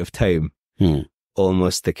amount of time,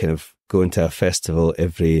 almost to kind of go into a festival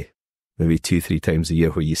every maybe 2-3 times a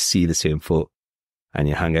year where you see the same folk and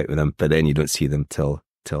you hang out with them, but then you don't see them till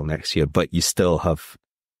next year, but you still have,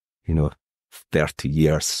 30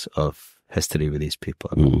 years of history with these people.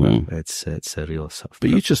 It's a real sort of. But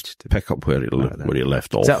you just pick up where you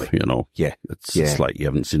left off. Exactly. Yeah, it's like you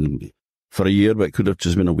haven't seen them for a year, but it could have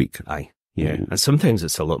just been a week. Aye. Yeah, and sometimes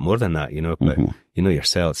it's a lot more than that, but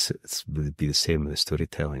yourself, it would be the same with the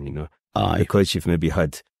storytelling, Aye. because you've maybe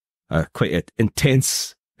had quite an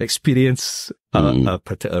intense experience a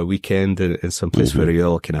particular weekend in some place where you're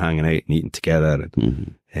all kind of hanging out and eating together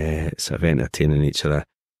and sort of entertaining each other,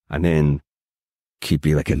 and then could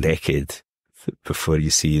be like a decade before you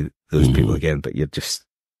see those people again, but you're just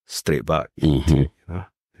straight back to,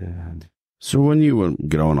 So when you were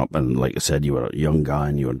growing up, and like I said, you were a young guy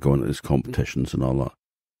and you were going to these competitions and all that,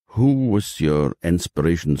 who was your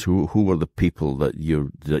inspirations? Who were the people that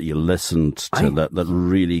you listened to that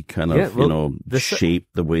really kind of,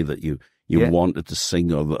 shaped the way that you wanted to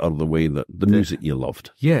sing, or the way that the music you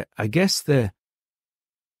loved? Yeah, I guess if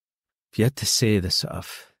you had to say the sort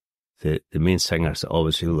of, the main singers that I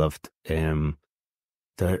always really loved, a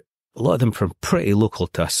lot of them from pretty local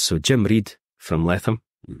to us. So Jim Reid from Letham,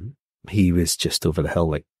 he was just over the hill,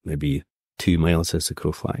 like maybe 2 miles as the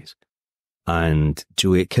crow flies. And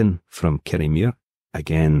Joe Aitken from Kirriemuir,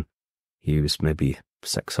 again, he was maybe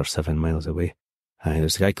 6 or 7 miles away.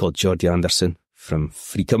 There's a guy called Geordie Anderson from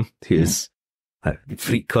Freakham, who's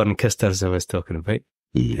Freak Corn Kisters I was talking about.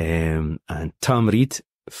 And Tam Reid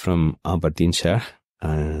from Aberdeenshire.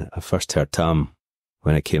 I first heard Tam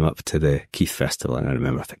when I came up to the Keith Festival, and I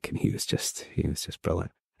remember thinking he was just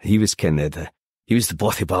brilliant. He was kind of he was the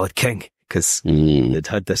Bothy Ballad king, because they'd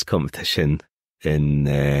had this competition in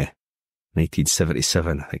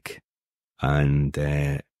 1977, I think. And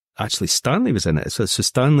actually Stanley was in it. So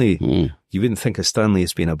Stanley, you wouldn't think of Stanley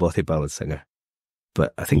as being a Bothy Ballad singer,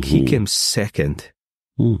 but I think he came second,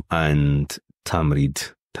 and Tam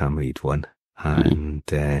Reid won. And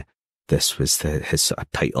this was his sort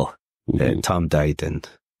of title. Tam died, and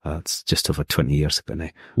it's just over 20 years ago now,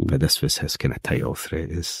 but this was his kind of title throughout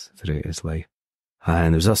his life.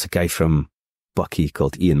 And there was also a guy from Bucky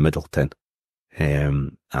called Ian Middleton,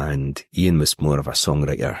 and Ian was more of a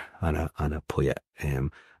songwriter and a poet.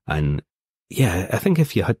 And yeah, I think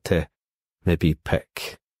if you had to maybe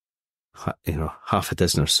pick, half a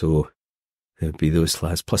dozen or so, it would be those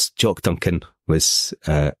lads. Plus Jock Duncan was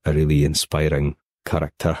a really inspiring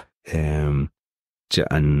character. And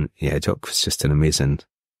yeah, Jock was just an amazing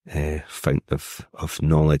fount of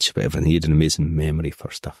knowledge about everything. He had an amazing memory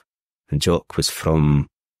for stuff. And Jock was from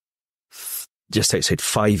just outside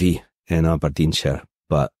Fyvie in Aberdeenshire,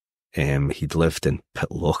 but he'd lived in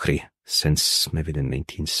Pitlochry since maybe the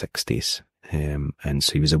 1960s. And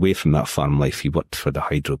so he was away from that farm life. He worked for the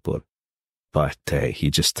Hydro Board, but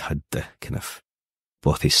he just had the kind of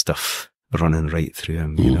Bothy stuff running right through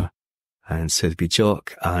him, And so it'd be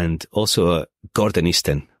Jock, and also Gordon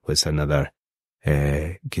Easton was another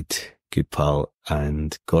good pal,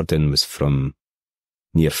 and Gordon was from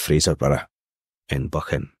near Fraserburgh in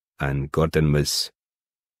Buchan, and Gordon was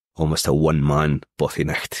almost a one-man Bothy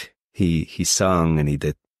Nichts. He sang and he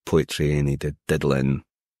did poetry and he did diddling,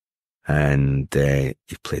 and he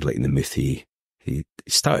played like in the Moothy. He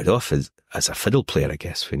started off as a fiddle player, I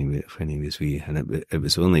guess, when he was wee, and it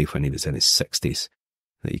was only when he was in his 60s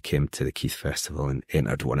that he came to the Keith Festival and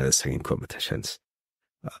entered one of the singing competitions.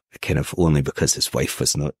 Kind of only because his wife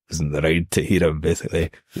wasn't around to hear him,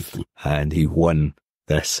 basically, and he won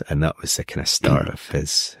this, and that was the kind of start of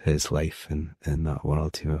his life in that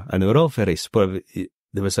world, And they were all very supportive.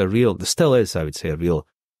 There still is, I would say, a real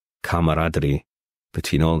camaraderie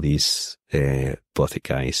between all these Bothy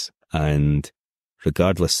guys, and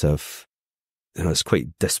regardless of, it's quite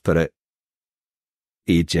disparate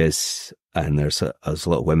ages, and there's a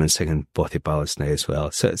lot of women singing Bothy ballads now as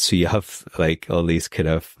well. So you have like all these kind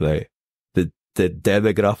of like the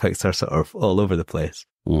demographics are sort of all over the place,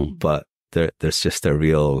 but there's just a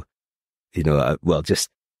real, just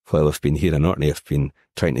while I've been here in Orkney, I've been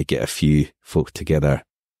trying to get a few folk together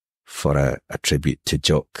for a tribute to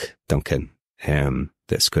Jock Duncan,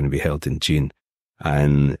 that's going to be held in June,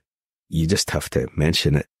 and you just have to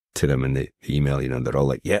mention it to them in the email. They're all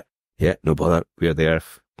like, yeah, Yeah, no bother. We're there.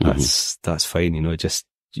 That's fine. You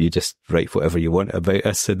just write whatever you want about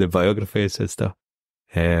us in the biographies and stuff.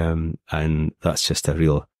 And that's just a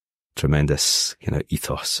real tremendous,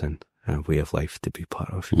 ethos and way of life to be part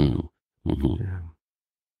of.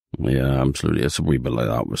 Yeah, absolutely. It's a wee bit like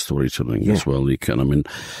that with storytelling as well.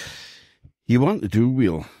 You want to do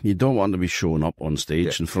well. You don't want to be showing up on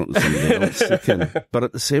stage in front of somebody else. But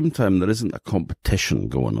at the same time, there isn't a competition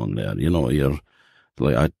going on there. You're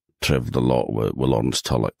like, I travelled a lot with Lawrence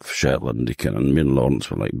Tulloch, Shetland, and me and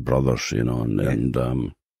Lawrence were like brothers,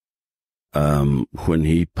 and when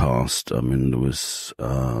he passed, there was,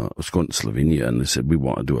 I was going to Slovenia and they said, we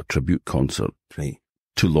want to do a tribute concert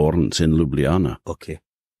to Lawrence in Ljubljana. Okay.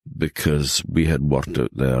 Because we had worked out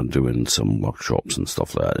there doing some workshops and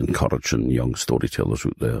stuff like that, encouraging young storytellers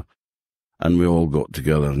out there. And we all got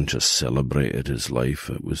together and just celebrated his life.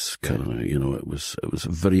 It was kind of, it was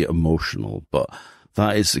very emotional, but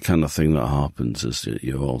that is the kind of thing that happens is that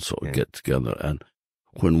you all sort of get together. And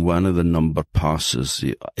when one of the number passes,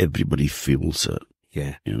 everybody feels it.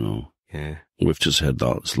 Yeah. Yeah. We've just had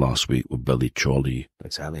that last week with Billy Cholly.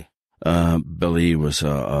 Exactly. Billy was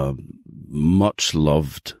a much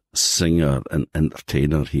loved singer and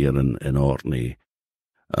entertainer here in Orkney.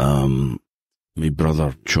 My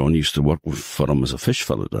brother John used to work for him as a fish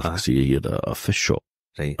filleter because he had a fish shop.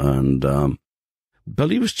 Right. And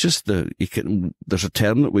Billy was just there's a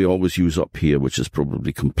term that we always use up here, which is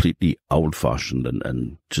probably completely old-fashioned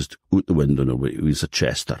and just out the window now. He was a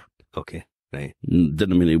chester. Okay, right.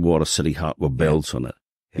 Didn't mean he wore a silly hat with bells on it.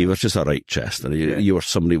 He was just a right chester. You were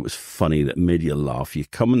somebody that was funny, that made you laugh. You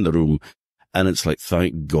come in the room and it's like,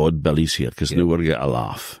 thank God Billy's here, because now we're going to get a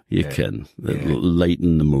laugh. You can.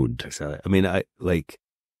 Lighten the mood. Exactly.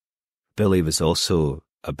 Billy was also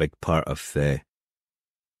a big part of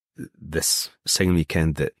this singing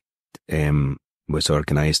weekend that was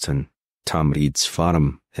organised on Tam Reid's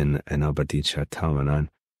farm in Aberdeenshire, Talmanan,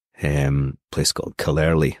 place called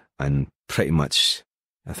Killerley. And pretty much,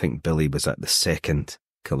 I think Billy was at the second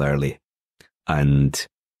Killerley, and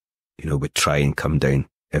would try and come down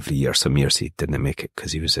every year. Some years he didn't make it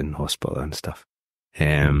because he was in hospital and stuff.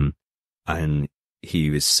 And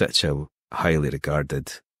he was such a highly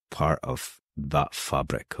regarded part of that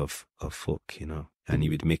fabric of folk, and he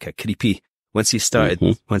would make a creepy once he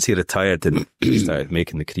retired and he started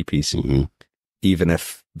making the creepies. Even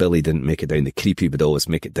if Billy didn't make it down, the creepy would always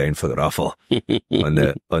make it down for the raffle on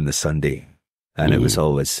the Sunday. And it was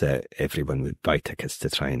always, everyone would buy tickets to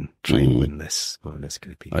try and win this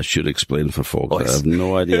creepy. I should explain for folk that I have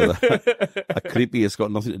no idea that a creepy has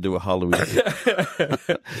got nothing to do with Halloween.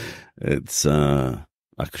 It's, a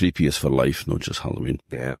creepy is for life, not just Halloween.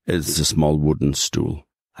 Yeah. It's a small wooden stool.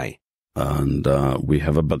 Aye. And, we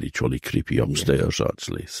have a Billy Cholly creepy upstairs,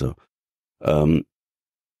 actually. So,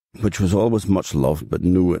 which was always much loved, but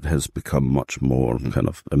now it has become much more kind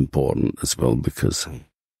of important as well because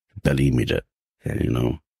Billy made it.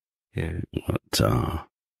 Yeah. But,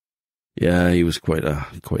 he was quite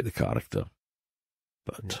the character.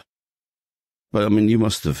 But you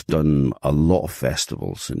must have done a lot of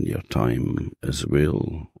festivals in your time as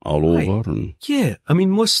well, all over. And yeah,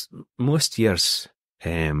 most years,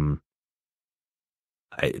 it'd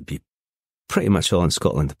be pretty much all in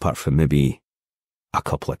Scotland, apart from maybe a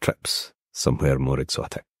couple of trips somewhere more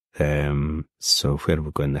exotic. So where are we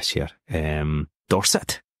going this year?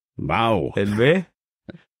 Dorset. Wow. In May.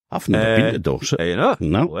 I've never been to Dorset.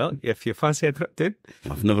 No. Well, if you fancy a trip, dude.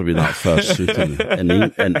 I've never been that far south in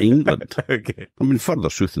England. Okay. Further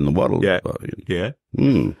south in the world. Yeah. But, Yeah.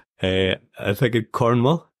 I think in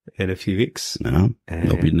Cornwall in a few weeks. No,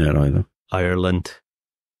 not been there either. Ireland.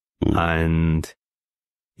 And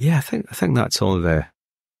yeah, I think that's all the...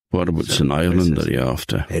 What about St. Ireland are you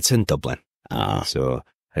after? It's in Dublin. So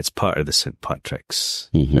it's part of the St.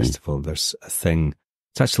 Patrick's Festival. There's a thing.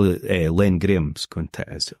 It's actually Len Graham's going to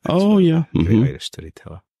it. Great Irish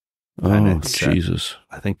storyteller. Oh, Jesus.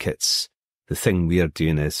 I think it's the thing we are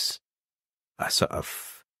doing is a sort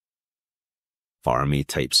of farmy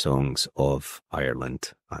type songs of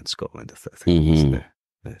Ireland and Scotland. I think it's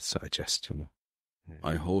the sort of gist.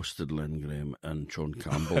 I hosted Len Graham and John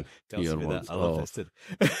Campbell here once. I love this.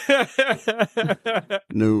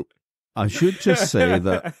 No, I should just say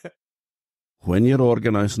that when you're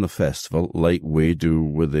organising a festival like we do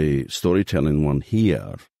with the storytelling one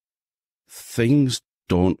here, things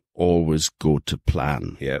don't always go to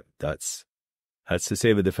plan. Yeah, that's the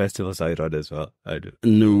same with the festivals I run as well. I do.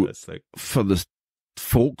 No, for the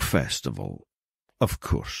folk festival, of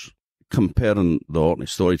course, comparing the Orkney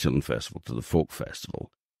Storytelling Festival to the folk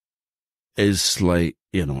festival is like,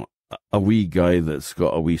 a wee guy that's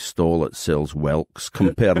got a wee stall that sells whelks,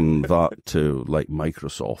 comparing that to like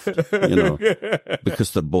Microsoft,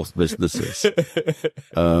 because they're both businesses.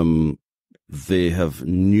 They have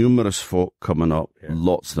numerous folk coming up,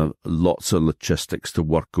 lots of logistics to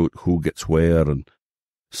work out who gets where and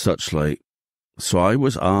such like. So I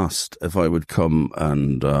was asked if I would come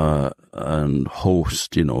and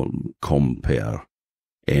host, compare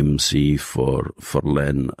MC for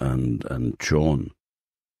Len and John.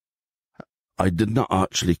 I did not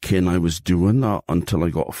actually ken I was doing that until I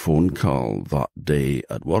got a phone call that day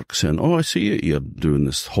at work saying, "Oh, I see you're doing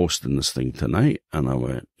this, hosting this thing tonight." And I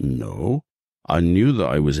went, "No." I knew that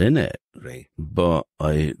I was in it, Right.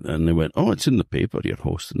 and they went, "Oh, it's in the paper, you're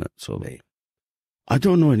hosting it." So I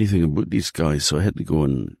don't know anything about these guys, so I had to go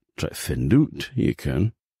and try to find out, you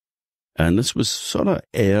can. And this was sort of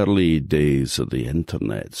early days of the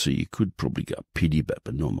internet, so you could probably get a PD bit,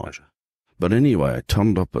 but not much. But anyway, I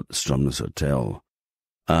turned up at the Strumness Hotel,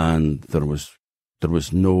 and there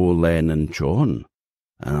was no Len and John.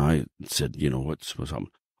 And I said, what's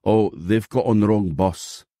happening? "Oh, they've got on the wrong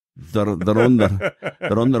bus. They're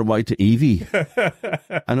on their way to Evie."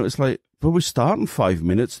 And it was like, "But we start in 5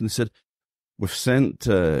 minutes." And they said, "We've sent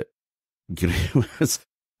Graham." It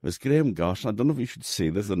was Graham Garson. I don't know if you should say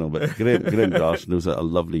this or not, but Graham Garson was a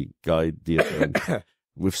lovely guy, dear friend.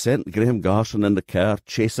 "We've sent Graham Garson in the car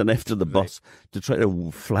chasing after the bus to try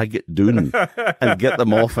to flag it down and get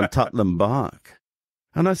them off and tap them back."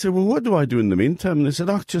 And I said, "Well, what do I do in the meantime?" And they said,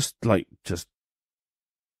 just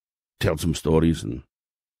tell some stories. And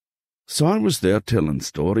so I was there telling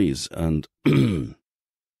stories, and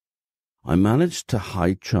I managed to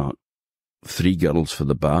high-chat 3 girls for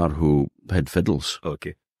the bar who had fiddles.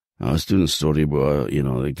 Okay. I was doing a story about,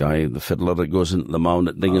 the guy, the fiddler that goes into the mound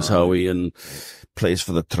at Dingeshowie and plays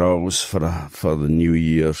for the Trolls for the New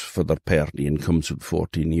Year, for their party, and comes with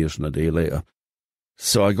 14 years and a day later.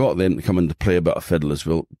 So I got them to come in to play a bit of fiddle as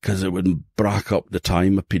well, because it would brack up the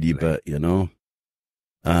time a pity bit,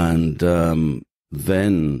 And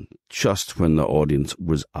then, just when the audience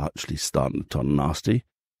was actually starting to turn nasty,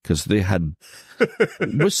 because they had,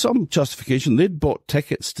 with some justification, they'd bought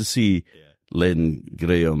tickets to see Len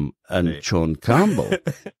Graham and Sean Campbell.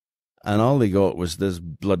 And all they got was this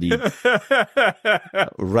bloody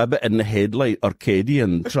rabbit in the headlight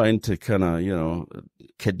Arcadian trying to kind of,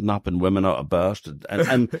 kidnapping women out of bars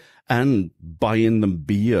and buying them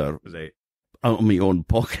beer out of my own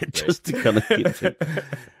pocket just to kind of keep it.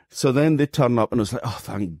 So then they turn up and it was like, "Oh,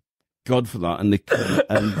 thank God for that." And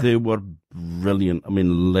they were brilliant. I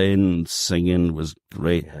mean, Len singing was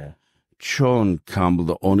great. Yeah. Sean Campbell,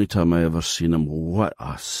 the only time I ever seen him, what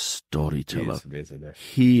a storyteller.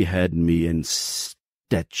 He had me in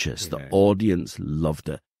stitches. The audience loved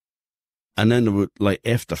it. And then,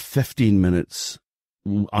 after 15 minutes,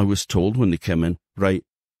 I was told when they came in, "Right,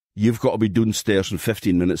 you've got to be downstairs in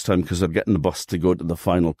 15 minutes' time because they're getting the bus to go to the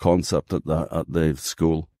final concert at the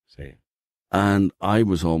school." And I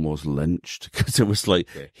was almost lynched because it was like,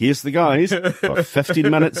 "Here's the guys for 15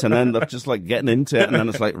 minutes," and then they're just like getting into it, and then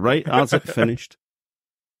it's like, "Right, as it finished."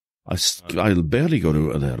 I barely got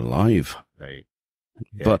out of there alive. Right.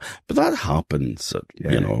 Yeah. But that happens,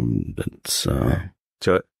 it's...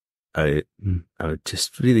 So I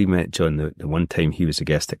just really met John the one time he was a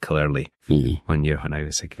guest at Killarney 1 year when I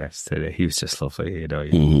was a guest. He was just lovely,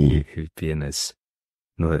 he'd be in his,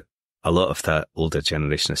 a lot of that older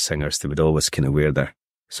generation of singers, they would always kind of wear their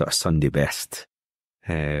sort of Sunday best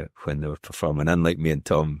when they were performing, unlike me and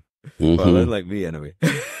Tom. Well, unlike me anyway.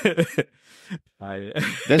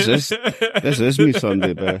 This is me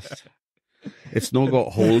Sunday best. It's not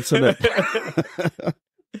got holes in it.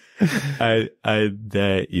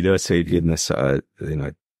 So he'd be in this sort of,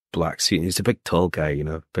 black suit. He's a big, tall guy,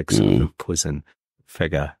 big sort of imposing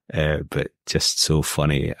figure, but just so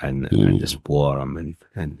funny and just warm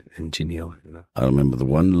and genial. I remember the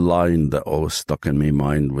one line that always stuck in my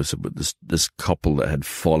mind was about this couple that had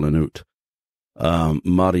fallen out,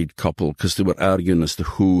 married couple, because they were arguing as to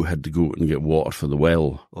who had to go out and get water for the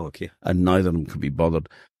well. Oh, okay. And neither of them could be bothered.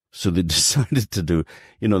 So they decided to do,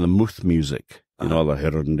 the Muth music, the Right.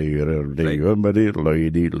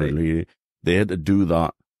 They had to do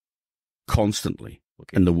that constantly.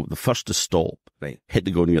 Okay. And the first to stop, had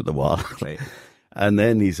to go and get the water. Right. And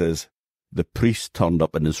then he says, the priest turned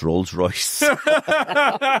up in his Rolls Royce.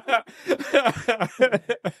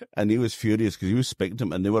 And he was furious because he was speaking to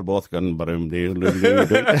him and they were both going, but anyway,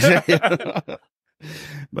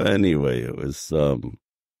 it was a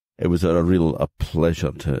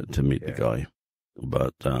pleasure to meet the guy.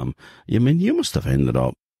 But, you must have ended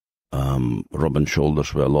up rubbing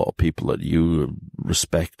shoulders with a lot of people that you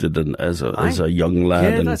respected and as a young lad.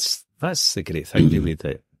 Yeah, and that's the great thing, really,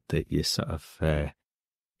 that you sort of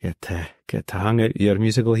get to hang out with your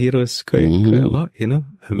musical heroes quite a lot, you know.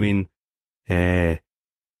 I mean, I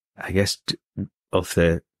guess of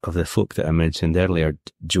the folk that I mentioned earlier,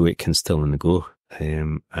 Joe Aitken's still on the go,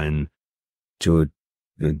 and Joe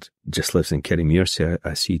just lives in Kerrymuir, so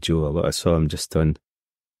I see Joe a lot. I saw him just on,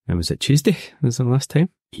 and was it Tuesday? Was the last time?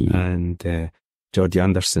 And Geordie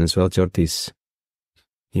Anderson as well.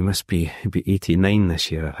 He must be 89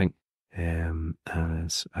 this year, I think.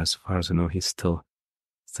 As far as I know, he's still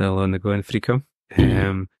on the go in Freecombe.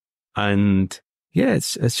 And yeah,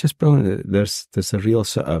 it's just brilliant. There's a real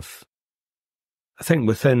sort of, I think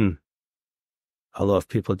within a lot of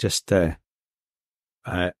people, just an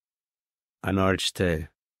urge to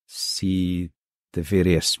see the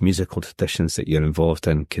various musical traditions that you're involved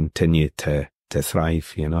in continue to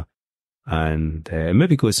thrive, you know. And it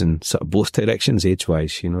maybe goes in sort of both directions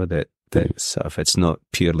age-wise, you know, that sort of, it's not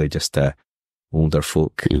purely just older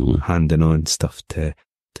folk handing on stuff to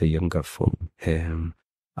younger folk.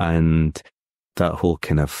 And that whole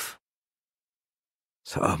kind of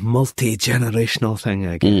sort of multi-generational thing,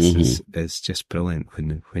 I guess, is just brilliant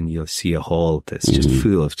when you see a hall that's just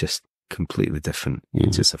full of just completely different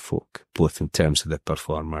ages of folk, both in terms of the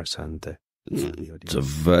performers and the audience. It's a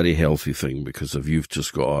very healthy thing, because if you've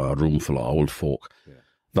just got a room full of old folk,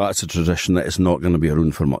 that's a tradition that is not going to be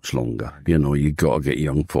around for much longer. You know, you got to get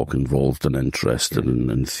young folk involved and interested and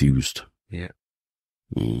enthused. Yeah.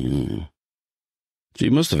 So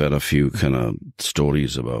you must have had a few kind of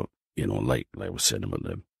stories about, you know, like I was saying about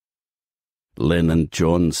the Len and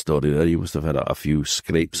John story there. You must have had a few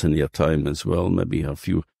scrapes in your time as well, maybe a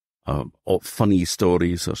few funny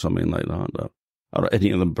stories or something like that. Are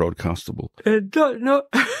any of them broadcastable? No.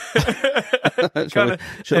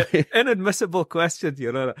 Inadmissible question,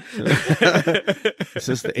 you know. Is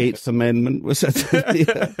this the Eighth Amendment? Was it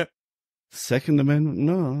the Second Amendment?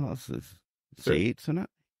 No, it's the Eighth, isn't it?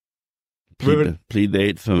 Plead the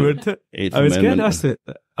Eighth Amendment. I was getting asked it.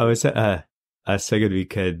 I was at a singing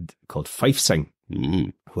weekend called Fife Sing,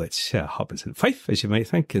 which happens in Fife, as you might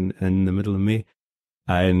think, in the middle of May.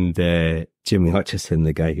 And Jimmy Hutchison,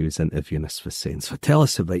 the guy who was interviewing us, was saying, so tell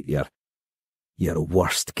us about your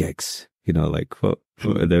worst gigs, you know, like what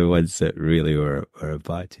were the ones that really were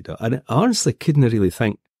bad, you know. And I honestly couldn't really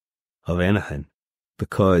think of anything,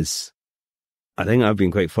 because I think I've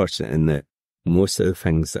been quite fortunate in that most of the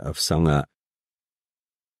things that I've sung at,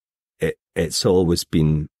 it's always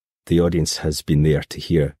been, the audience has been there to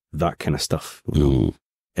hear that kind of stuff. You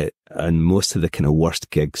know? And most of the kind of worst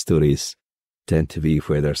gig stories tend to be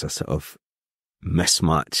where there's a sort of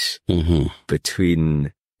mismatch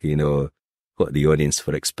between, you know, what the audience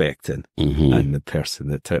were expecting and the person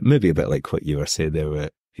that, maybe a bit like what you were saying there,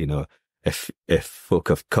 where, you know, if folk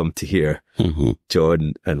have come to hear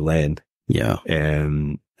John and Len,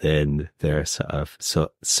 then they're sort of,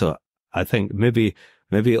 so I think maybe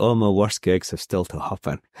all my worst gigs have still to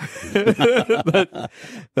happen.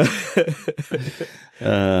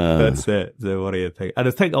 That's the worrying thing. And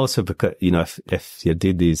I think also because, you know, if you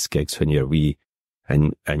do these gigs when you're wee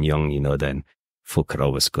and young, you know, then folk are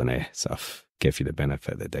always going to sort of give you the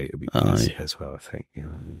benefit of the doubt a wee bit as well, I think. You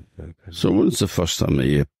know. So when's the first time that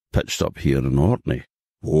you pitched up here in Orkney?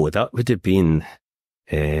 Oh, that would have been,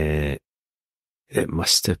 it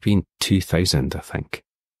must have been 2000, I think,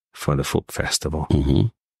 for the folk festival.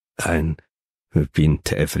 And we've been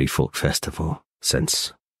to every folk festival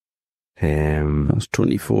since. That's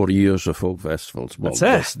 24 years of folk festivals. Well,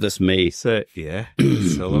 that's this May. So, yeah,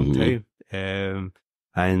 it's a long time.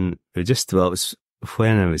 And it was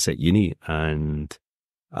when I was at uni, and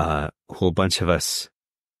a whole bunch of us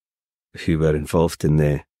who were involved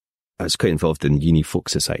I was quite involved in the Uni Folk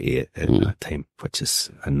Society at that time, which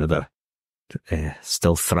is another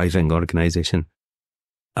still thriving organisation.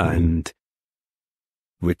 And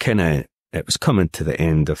we it was coming to the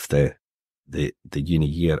end of the uni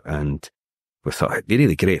year, and we thought it'd be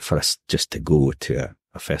really great for us just to go to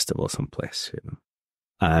a festival someplace, you know.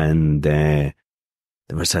 And there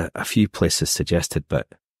was a few places suggested, but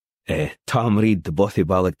Tom Reid, the Bothy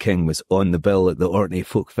Ballad King, was on the bill at the Orkney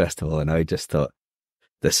Folk Festival, and I just thought,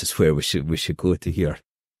 this is where we should go to hear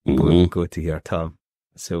go to hear Tom.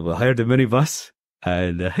 So we hired a minibus,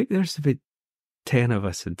 and I think there's about 10 of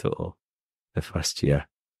us in total the first year.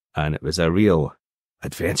 And it was a real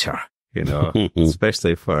adventure, you know,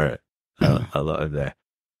 especially for a lot of the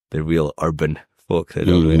real urban folk that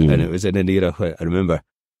don't really, and it was in an era where I remember,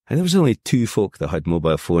 and there was only 2 folk that had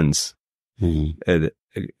mobile phones at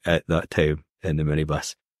that time in the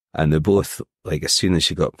minibus. And they both, like, as soon as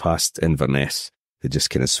she got past Inverness, they just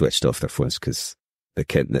kind of switched off their phones because they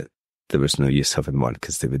kept that there was no use having one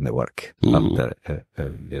because they wouldn't work up there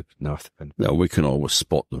north. Yeah, we can always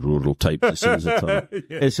spot the rural types as soon as it's on.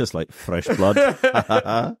 It's just like fresh blood.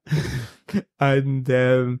 And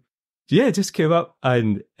just came up,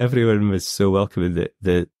 and everyone was so welcoming.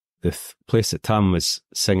 The place that Tam was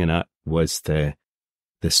singing at was the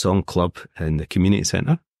Song Club in the community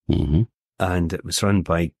centre, and it was run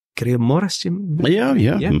by Graham Morris. Yeah.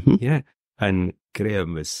 Yeah. And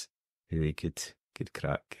Graham was really good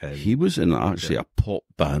crack. He was in actually a pop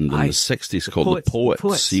band in the 60s called the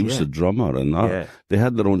Poets. He was the drummer, and they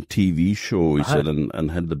had their own TV show, he said,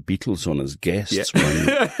 and had the Beatles on as guests.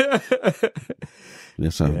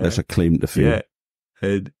 That's a claim to fame.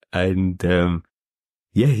 Yeah.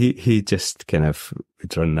 He just kind of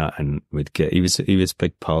would run that, and would get, he was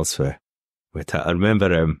big pals with that. I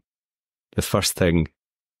remember the first thing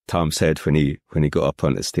Tom said when he got up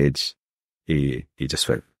on the stage, he just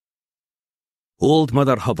went, "Old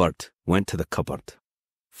Mother Hubbard went to the cupboard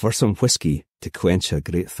for some whiskey to quench a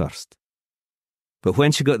great thirst. But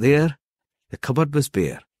when she got there, the cupboard was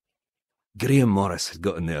bare. Graham Morris had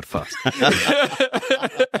got in there first."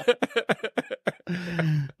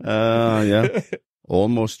 Yeah,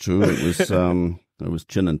 almost true. It was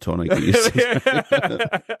gin and tonic.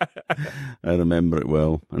 I remember it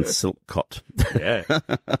well, and silk cut.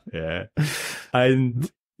 Yeah. And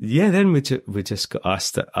then we just got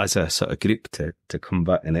asked as a sort of group to come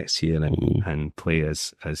back the next year and play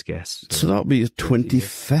as guests. So that'll be your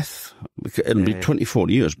 25th. It'll be 24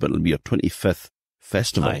 years, but it'll be your 25th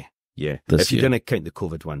festival. Aye. Yeah. If you're going to count the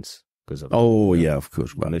COVID ones. Of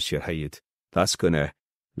course. Well, this year, that's going to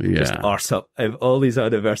just arse up all these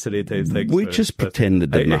anniversary type things. We just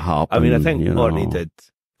pretended it didn't happen. I mean, I think Orkney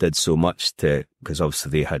did so much because obviously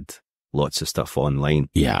they had lots of stuff online.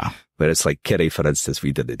 Yeah. But it's like Kerry, for instance,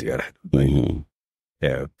 we didn't do it.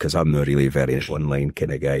 Yeah, because I'm not really a very online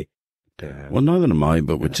kind of guy. Well, neither am I,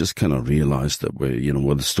 but we just kind of realised that with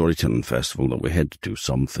the Storytelling Festival, that we had to do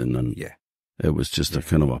something, and it was just a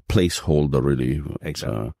kind of a placeholder, really.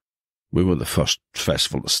 Exactly. We were the first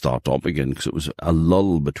festival to start up again because it was a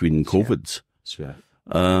lull between COVIDs. Sure.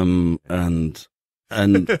 And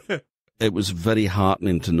it was very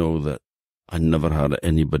heartening to know that I never had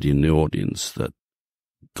anybody in the audience that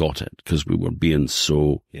got it, because we were being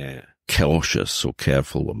so cautious, so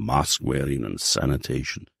careful with mask wearing and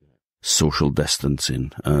sanitation, social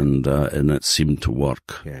distancing, and it seemed to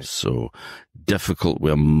work. Yeah. So difficult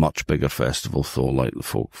with a much bigger festival, though, like the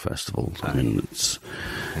folk festival. I mean, it's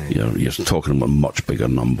you're talking about much bigger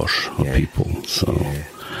numbers of people. So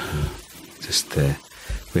just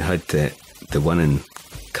we had the one in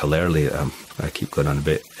Killarney. I keep going on a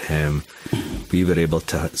bit. We were able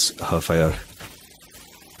to have our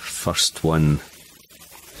first one.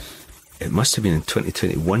 It must have been in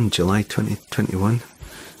 2021, July 2021.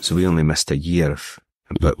 So we only missed a year,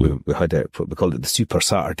 but we had what we called it the Super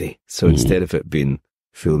Saturday. So instead of it being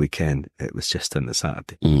full weekend, it was just on the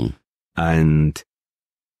Saturday. And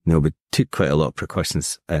we took quite a lot of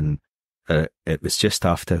precautions, and it was just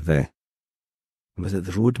after was it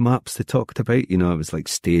the road maps they talked about? It was like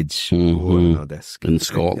stage 4 and all this. In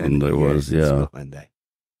Scotland, it was, in Scotland,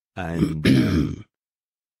 and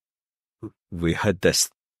we had this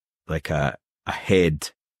like a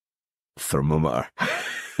head thermometer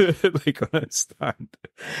like on a stand,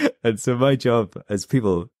 and so my job as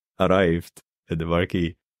people arrived in the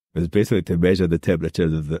marquee was basically to measure the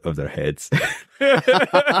temperatures of their heads.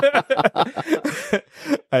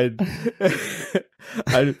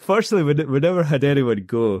 and fortunately we never had anyone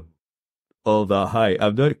go all that high.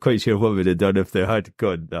 I'm not quite sure what we'd have done if they had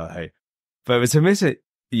gone that high, but it was amazing.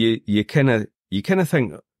 You kind of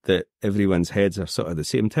think that everyone's heads are sort of the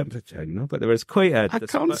same temperature, but there was quite a... I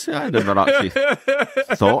can't say I never actually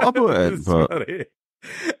thought about it, but... Sorry.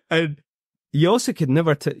 And you also could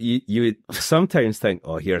never... you would sometimes think,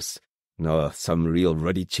 oh, here's some real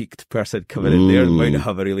ruddy-cheeked person coming in there and might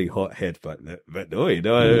have a really hot head, but no, it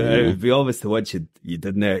would be always the ones you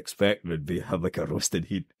didn't expect would have like a roasted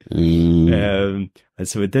heat. And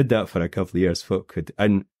so we did that for a couple of years. Folk could...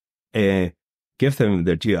 And give them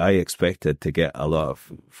their due. I expected to get a lot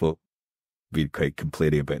of folk being quite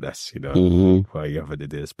complaining about this, why are you having to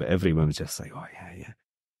do this? But everyone was just like, oh, yeah.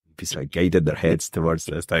 Be sort of guiding their heads towards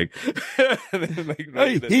this thing.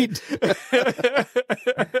 Hey, heat!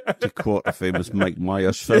 To quote a famous Mike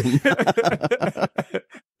Myers film.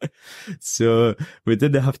 So we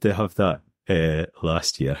didn't have to have that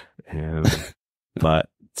last year. But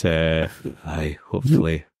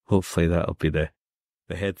hopefully that'll be the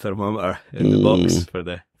head thermometer in the box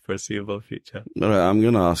for foreseeable future. All right, I'm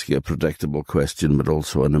going to ask you a predictable question, but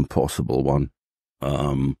also an impossible one.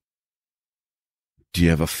 Do you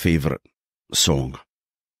have a favourite song?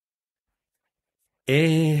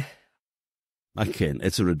 I can't.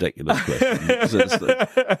 It's a ridiculous question.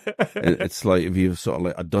 It's like if you've sort of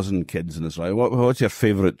like a dozen kids and it's like, what's your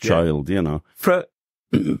favourite child, you know?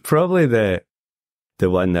 Probably the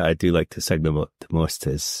one that I do like to sing the most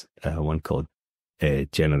is one called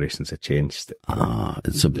Generations Have Changed.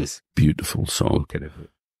 It's a beautiful song.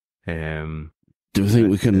 Do you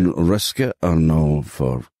think we can risk it or no?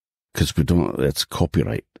 Because we don't, it's a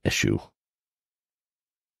copyright issue.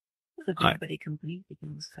 Everybody can believe it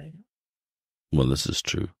in this photo. Well, this is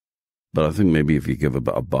true. But I think maybe if you give a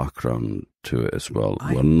bit of background to it as well,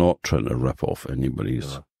 we're not trying to rip off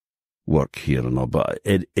anybody's work here and all, but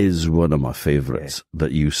it is one of my favourites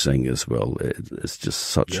that you sing as well. It's just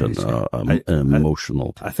such an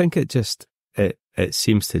emotional. I think it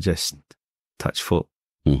seems to just touch folk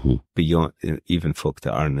beyond, even folk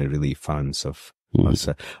that aren't really fans of us.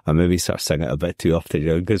 I maybe start singing it a bit too often,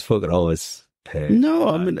 because folk are always... No,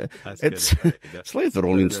 I mean, it's like the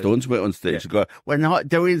Rolling Stones went on stage and go, we're not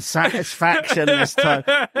doing Satisfaction this time.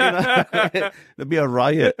 You know, there'd be a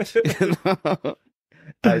riot. You know?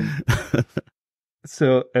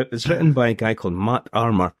 So it was written by a guy called Matt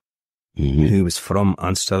Armour, who was from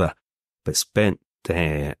Anstruther, but spent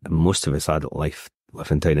most of his adult life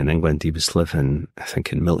living down in England. He was living, I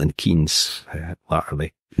think, in Milton Keynes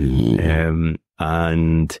latterly. And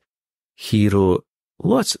he wrote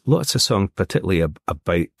lots of songs, particularly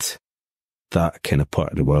about that kind of part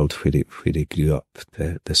of the world where he grew up,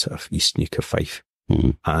 the sort of East Nuke of Fife.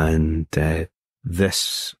 And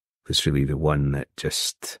this was really the one that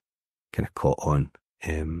just kind of caught on.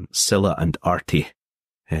 Scylla and Artie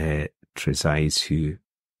Trezise, who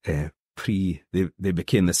they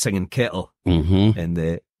became the Singing Kettle in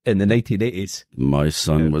the 1980s. My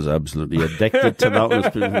son was absolutely addicted to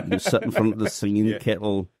that. He was sitting in front of the Singing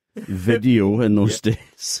Kettle video in those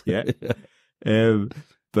days.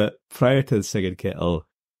 But prior to the Singing Kettle,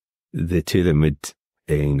 the two of them would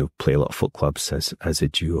play a lot of folk clubs as a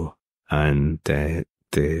duo, and they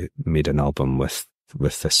made an album with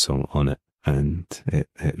this song on it, and it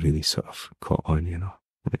really sort of caught on,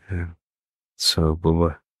 So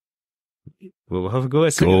we'll have a go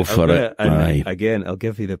at Go for it. And again, I'll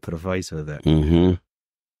give you the proviso that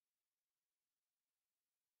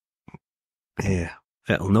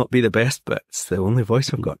it'll not be the best, but it's the only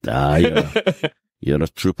voice I've got. You're a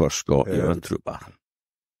trooper, Scott. You're a trooper.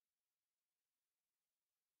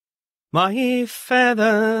 My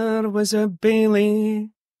father was a bailie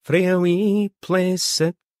frae a wee place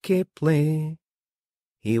at Capeley.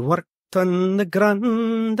 He worked on the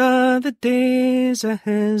grand of the days of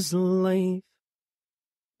his life.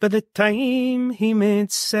 By the time he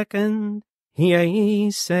made second, he aye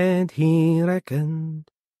said he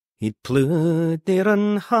reckoned he'd ploughed near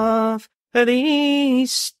on half of the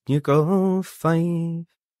East Nuke of Fife.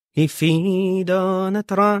 He feed on at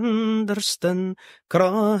Randerston,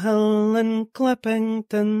 Crawhill and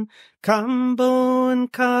Clippington, Campbell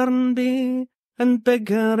and Carnby, and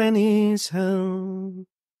Bigger Rennie's Hill.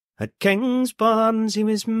 At Kingsbarns he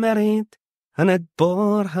was married, and at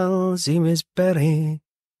Borehills he was buried,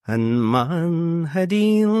 and man, had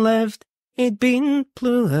he lived, he'd been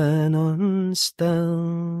ploughing on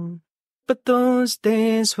still. But those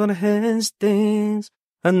days were his days,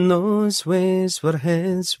 and those ways were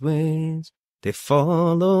his ways. They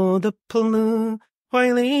follow the plough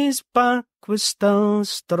while his back was still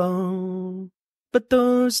strong. But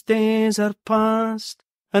those days are past,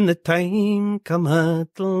 and the time come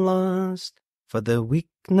at last for the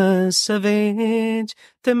weakness of age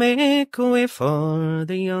to make way for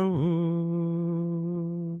the young.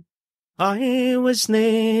 I was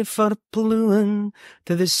nae for ploughing,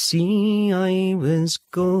 to the sea I was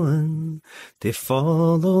going, to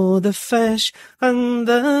follow the fish and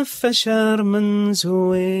the fisherman's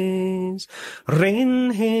ways.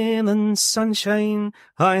 Rain, hail and sunshine,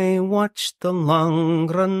 I watched the long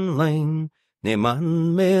run line, nae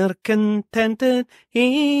man mair contented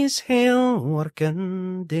his hale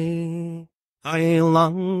working day. I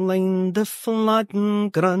long lined the Flodden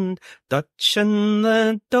Grand, Dutch and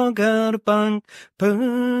the Dogger Bank,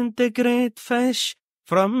 pulled the great fish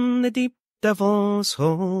from the deep Devil's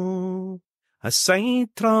Hole. As I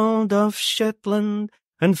trawled off Shetland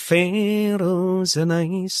and Faroes and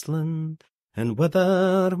Iceland, and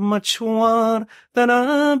whither much war than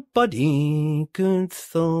a body could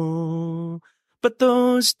throw. But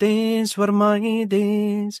those days were my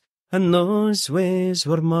days, and those ways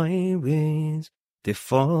were my ways, to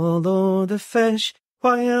follow the fish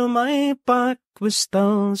while my back was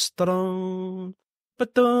still strong.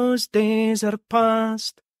 But those days are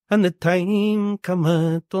past, and the time come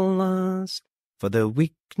at last, for the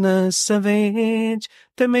weakness of age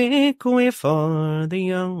to make way for the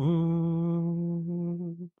young.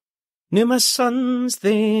 Now my sons,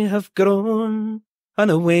 they have grown,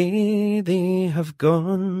 and away they have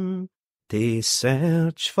gone. They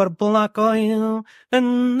search for black oil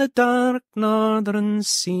in the dark northern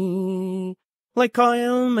sea. Like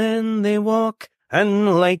oilmen they walk,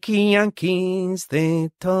 and like Yankees they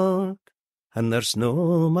talk. And there's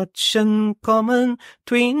no much in common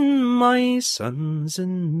 'tween my sons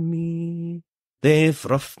and me. They've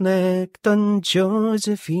roughnecked on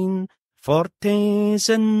Josephine, Fortes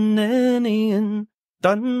and Ninian,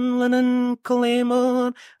 Dunlin and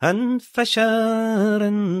Claymore, and Fisher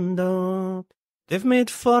and Dock. They've made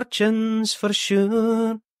fortunes for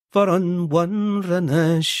sure, for on wandering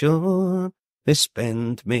ashore, they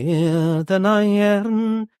spend more than I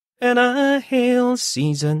earn in a whole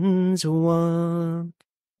season's work.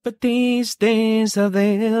 But these days are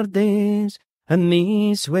their days, and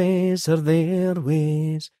these ways are their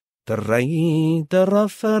ways, to ride the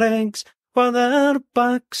rougher eggs while their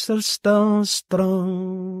backs are still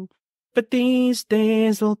strong. But these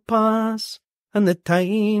days will pass, and the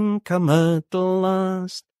time come at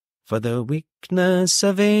last, for the weakness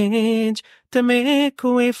of age to make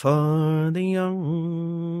way for the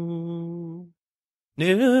young.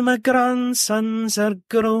 Now my grandsons are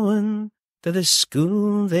growing, to the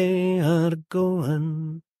school they are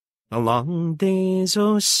going. The long days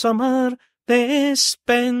o' summer they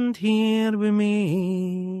spend here with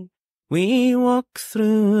me. We walk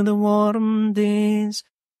through the warm days,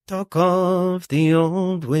 talk of the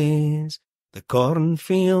old ways, the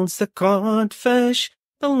cornfields, the codfish,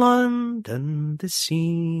 the land and the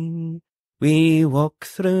sea. We walk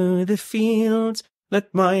through the fields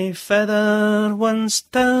that my feather once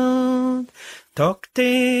tilled, talk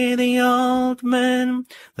to the old men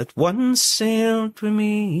that once sailed with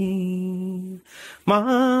me.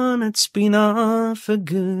 Man, it's been awful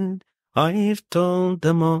good, I've told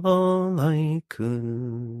them all I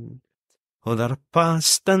could. Oh, their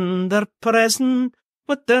past and their present,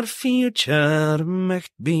 what their future might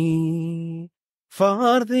be.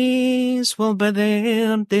 For these will be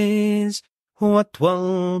their days, what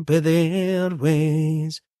will be their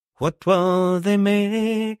ways, what will they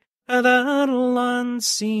make of their land,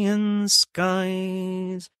 sea and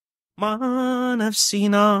skies. Man, I've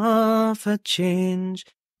seen half a change,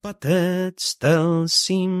 but it still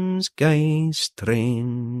seems gay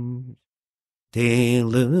strange. They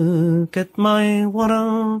look at my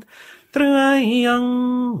world through a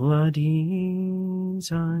young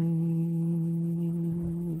laddie's eyes.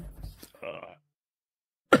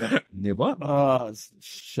 Yeah, what? Ah, it's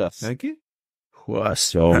just Thank you. what a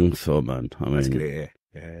song, though, man. I mean, That's great.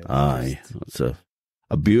 Yeah, aye, it's a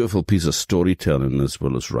beautiful piece of storytelling as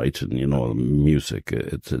well as writing. You know, the music.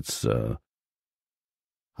 It's I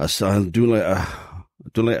do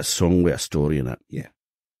like a song with a story in it. Yeah.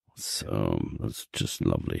 So that's just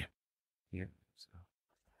lovely. Yeah.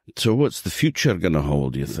 So what's the future going to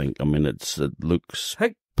hold, do you think? I mean, it looks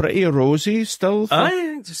Hey. pretty rosy still.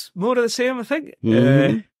 Aye, just more of the same, I think.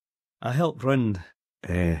 Mhm. I helped run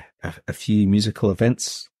a few musical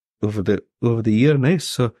events over the year now,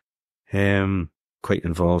 so quite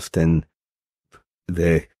involved in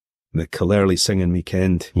the Killarley Singing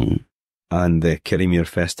Weekend and the Kirriemuir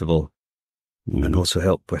Festival, and also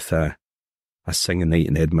helped with a singing night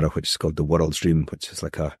in Edinburgh, which is called the World's Dream, which is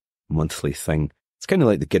like a monthly thing. It's kind of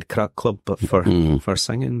like the Gid Crack Club, but for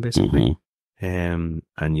singing, basically. And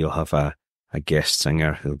you'll have a guest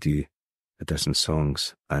singer who'll do a dozen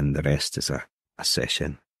songs, and the rest is a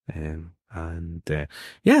session. Yeah, I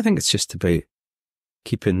think it's just about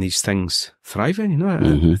keeping these things thriving. You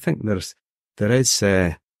know, I think there's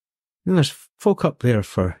folk up there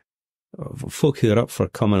folk who are up for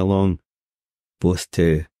coming along, both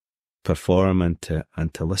to perform and to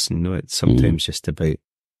listen. You know, it's sometimes just about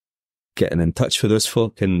getting in touch with those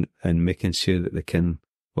folk and making sure that they can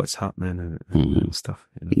what's happening and stuff.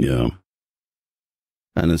 You know? Yeah.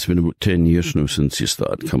 And it's been about 10 years now since you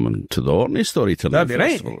started coming to the Orkney Storytelling That'd be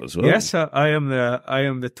Festival right. as well. Yes, I am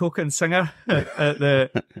the token singer at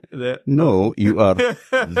the No, you are the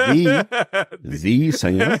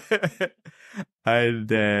singer.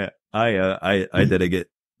 And I didn't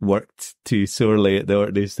get worked too sorely at the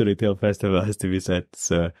Orkney Storytelling Festival, it has to be said.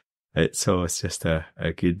 So it's always just a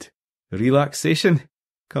good relaxation.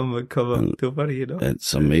 Come October, you know.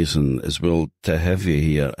 It's amazing as well to have you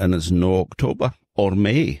here, and it's no October or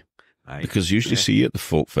May. Aye. Because you usually see you at the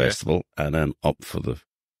folk festival and then up for the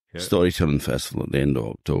storytelling festival at the end of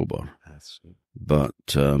October. That's right. But,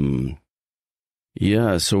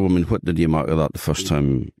 yeah, so, I mean, what did you make of that the first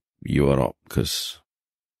time you were up? Because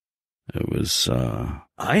it was...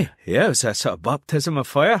 Aye, yeah, it was a sort of baptism of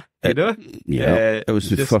fire, you know? Yeah, it was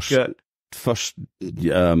the just first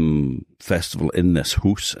festival in this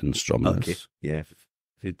house in Stromness. Okay, yeah.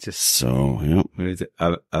 It just... So, yeah.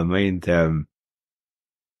 I mind,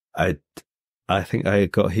 I think I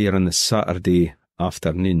got here on the Saturday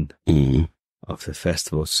afternoon of the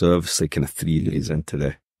festival, so obviously kind of 3 days into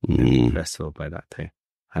the festival by that time.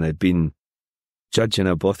 And I'd been judging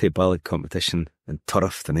a Bothy ballad competition in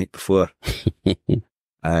Turriff the night before.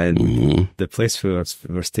 And the place we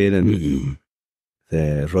were staying in,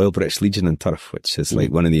 the Royal British Legion in Turriff, which is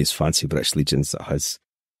like one of these fancy British Legions that has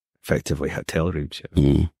effectively hotel rooms.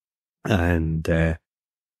 And I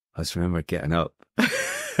just remember getting up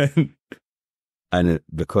and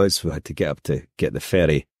because we had to get up to get the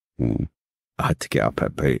ferry, I had to get up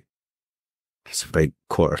at about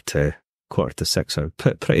quarter to 6, or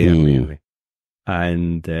pretty early anyway.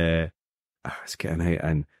 And I was getting out,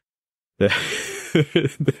 and they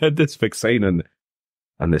had this big sign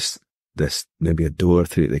on this maybe a door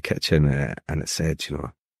through the kitchen, and it said, you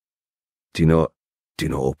know, do not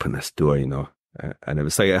open this door, you know. And it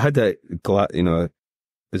was like, it had a glass, you know,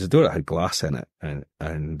 there's a door that had glass in it, and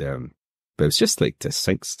but it was just like the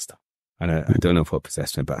sinks and stuff. And I don't know what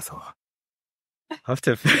possessed me, but I thought, I have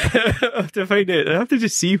to find it. I have to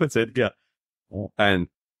just see what's in here. And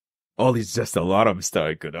all these just alarms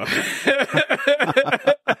started going off.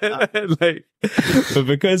 Like, but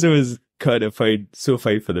because it was kind of so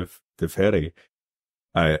fine for the ferry,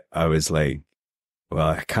 I was like, well,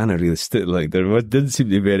 I can't really like, there didn't seem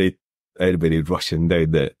to be anybody rushing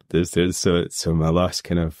down the stairs. So my last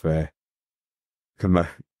kind of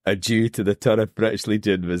adieu to the Turriff British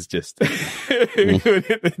Legion was just going at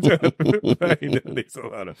the door behind these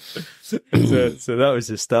alarms. So that was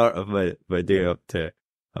the start of my day up to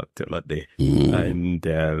Lundy, and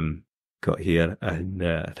got here, and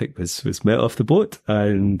I think was met off the boat,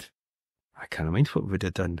 and I can't mind what we'd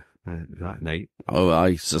have done that night. Oh,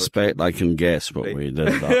 I suspect I can guess what we did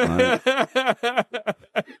that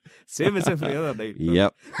night. Same as every other night.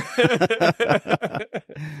 Yep.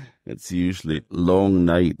 It's usually long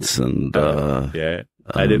nights and yeah,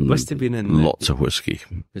 and it must have been in lots of whiskey.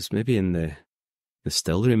 It's maybe in the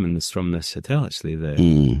still room in the Stromness Hotel, actually,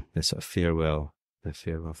 the sort of farewell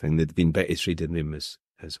thing. There'd been Betty's reading room as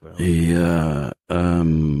well. Yeah,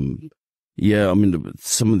 yeah. I mean,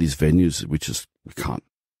 some of these venues we can't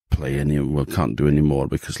play we can't do anymore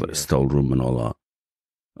because like still room and all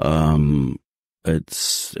that.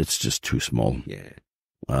 It's just too small. Yeah.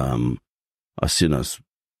 I seen us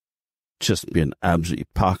just being absolutely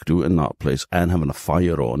packed out in that place and having a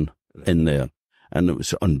fire on in there, and it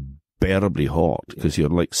was unbearably hot because you're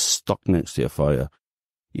like stuck next to a fire.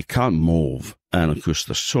 You can't move, and of course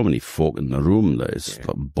there's so many folk in the room that it's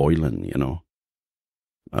like boiling, you know.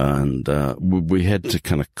 And we had to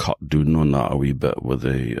kind of cut down on that a wee bit with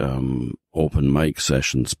the open mic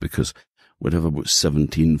sessions because we'd have about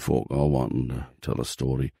 17 folk all wanting to tell a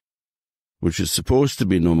story, which is supposed to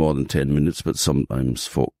be no more than 10 minutes, but sometimes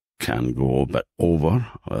folk can go a bit over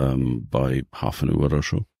by half an hour or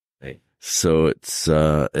so. Right. So it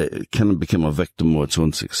kind of became a victim of its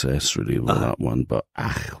own success, really, with that one. But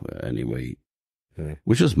anyway,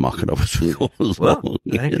 we just muck it up as we go as well.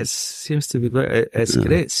 I think it seems to be. It's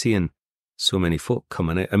great seeing so many folk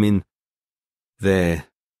coming out. I mean, I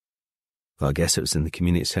guess it was in the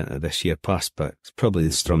community centre this year past, but it's probably the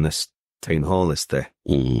Stromness Town Hall is the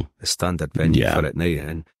standard venue for it now.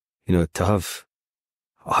 And, you know, to have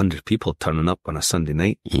 100 people turning up on a Sunday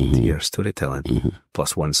night to hear storytelling,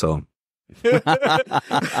 plus one song. They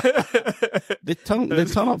turn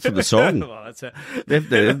up for the song. Well, that's it.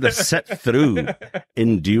 They have to sit through,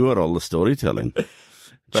 endure all the storytelling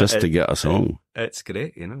just to get a song. It's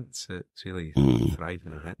great, you know. It's really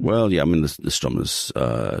thriving event. Well, yeah, I mean, the Stromness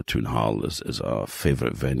Town Hall is our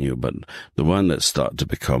favourite venue, but the one that started to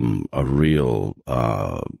become a real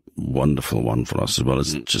wonderful one for us as well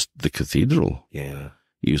is just the cathedral. Yeah.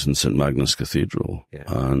 Using St Magnus Cathedral. Yeah.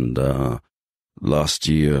 And last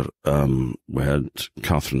year we had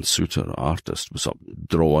Catherine Souter, artist, was up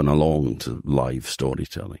drawing along to live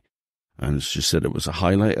storytelling. And she said it was a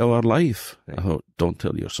highlight of our life. Right. I thought, don't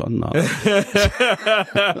tell your son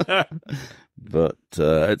that. But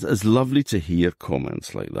it's lovely to hear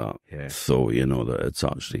comments like that. Yeah. So, you know, that it's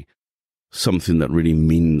actually something that really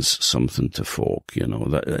means something to folk, you know,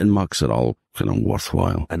 that it makes it all kind of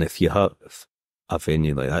worthwhile. And if you have a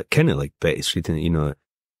venue like that, kind of like Betty's Reading, you know,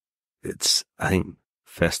 I think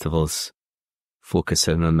festivals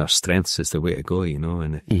focusing on their strengths is the way to go,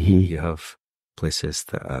 and you have places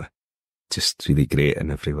that are just really great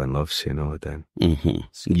and everyone loves, then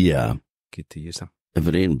it's good to use them. If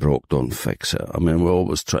it ain't broke, don't fix it. I mean, we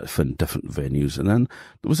always try to find different venues. And then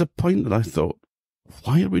there was a point that I thought,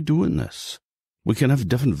 why are we doing this? We can have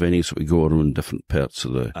different venues that we go around different parts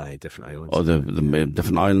of the... different islands. Or the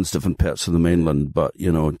different islands, different parts of the mainland. But,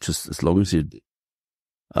 just as long as it's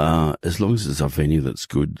a venue that's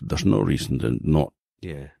good, there's no reason to not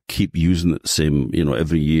keep using it the same,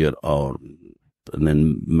 every year, and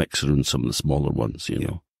then mix around some of the smaller ones,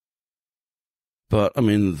 But, I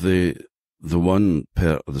mean, the one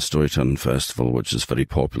part of the Storytelling Festival, which is very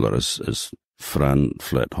popular, is Fran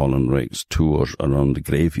Flett Hollandrijk's tours around the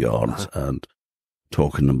graveyards and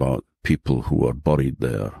talking about people who are buried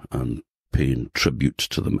there and paying tribute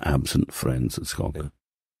to them, absent friends, it's called. Yeah.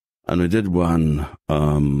 And we did one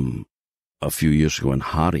a few years ago in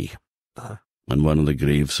Harry, and one of the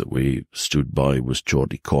graves that we stood by was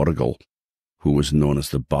Geordie Corrigal, who was known as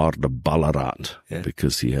the Bard of Ballarat,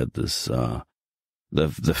 because he had this...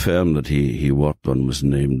 The firm that he worked on was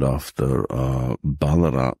named after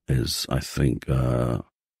Ballarat is, I think, a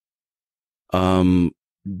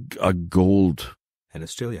gold in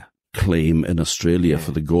Australia claim in Australia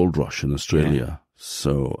for the gold rush in Australia.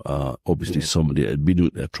 So obviously somebody had been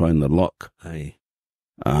out there trying their luck. Aye.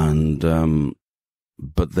 And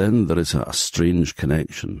but then there is a strange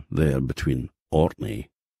connection there between Orkney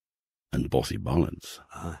and Bothy ballads.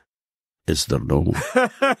 Is there no?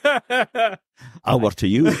 Over to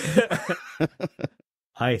you.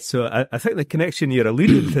 Aye, so I think the connection you're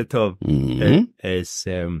alluding to, Tom, is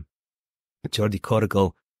Geordie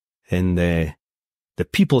Corrigal in the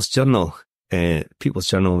People's Journal. People's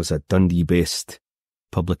Journal was a Dundee-based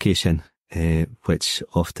publication, which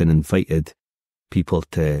often invited people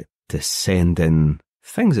to send in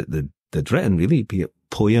things that they'd written, really, be it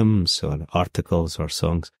poems or articles or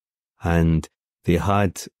songs. And they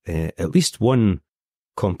had at least one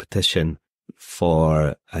competition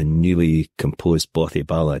for a newly composed Bothy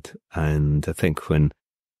ballad. And I think when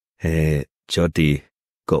Geordie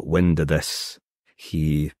got wind of this,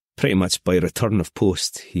 he pretty much by return of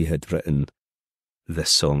post, he had written this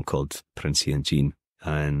song called Princey and Jean.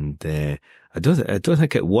 And I don't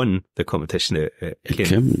think it won the competition. It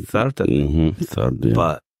came third. Third, yeah.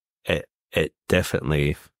 But it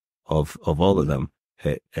definitely, of all of them,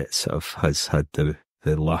 it sort of has had the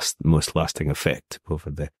most lasting effect over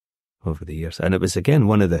the years. And it was again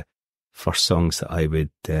one of the first songs that I would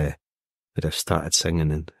have started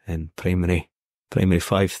singing in primary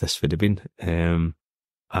 5. This would have been, and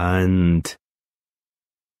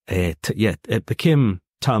it became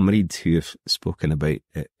Tom Reid, who have spoken about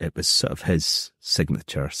it. It was sort of his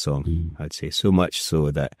signature song, I'd say, so much so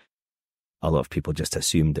that a lot of people just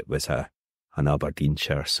assumed it was an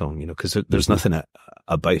Aberdeenshire song, because there's nothing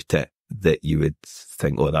about it that you would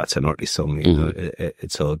think, oh, that's an Orkney song.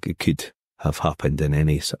 It could have happened in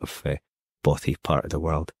any sort of Bothy part of the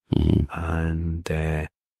world. And do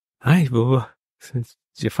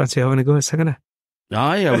you fancy having a go at singing it?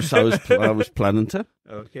 Aye, I was planning to.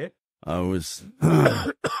 Okay. I was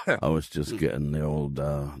just getting the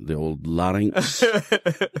old larynx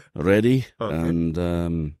ready,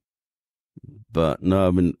 and but no,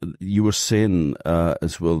 I mean, you were saying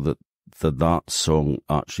as well that song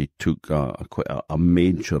actually took quite a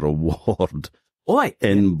major award.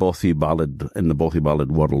 In the Bothy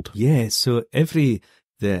ballad world. Yeah, so I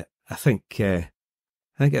think at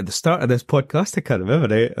the start of this podcast, I can't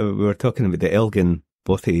remember, we were talking about the Elgin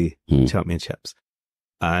Bothy Championships.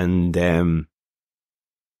 And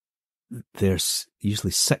there's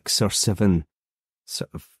usually 6 or 7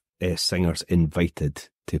 sort of singers invited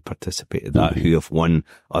to participate in that who have won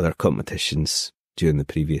other competitions during the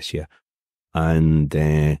previous year. And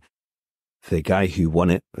the guy who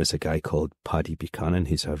won it was a guy called Paddy Buchanan.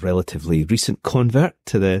 He's a relatively recent convert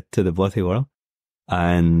to the Bothy world.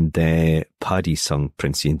 And Paddy sung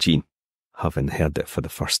Princey and Jean, having heard it for the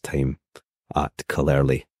first time at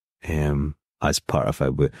Killarley. As part of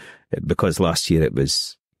it, because last year it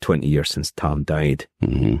was 20 years since Tam died.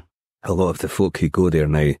 A lot of the folk who go there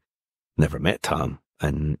now never met Tam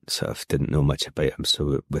and sort of didn't know much about him,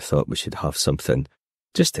 so we thought we should have something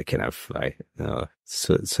just to kind of,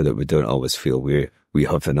 so that we don't always feel we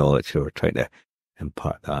have the knowledge, we're trying to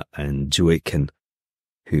impart that. And Joe Aitken,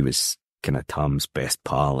 who was kind of Tam's best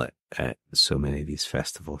pal at so many of these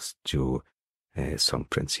festivals, Joe sung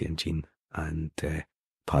Princey and Jean, and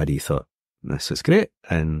Paddy thought, this is great,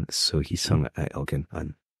 and so he sung it at Elgin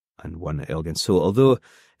and won at Elgin. So although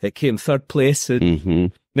it came third place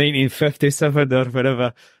in 1957 or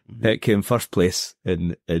whatever. It came first place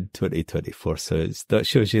in 2024. So that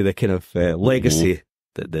shows you the kind of legacy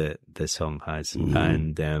that the song has.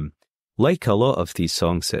 And like a lot of these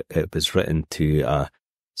songs, it was written to a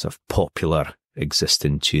sort of popular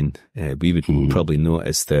existing tune. We would probably know it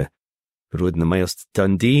as the Road and the Miles to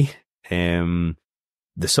Dundee.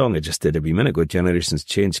 The song I just did a wee minute ago, Generations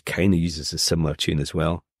Change, kind of uses a similar tune as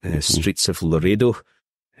well. Streets of Laredo,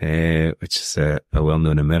 which is a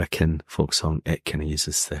well-known American folk song. It kind of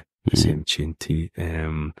uses the same tune too.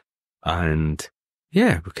 And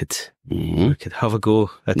yeah, we could have a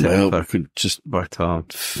go at it. Well, we could just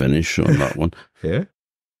finish on that one. Yeah.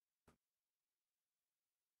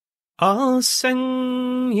 I'll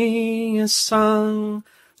sing ye a song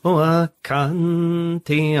o a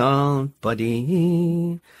canty old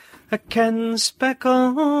body, a ken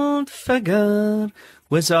speckled figure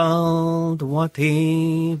was old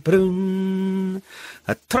Watty Brown,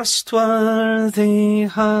 a trustworthy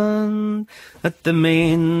hand at the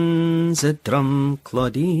mains of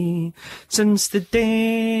Drumcloddy, since the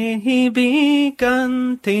day he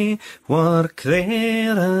began to work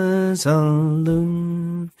there as a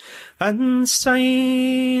loon. And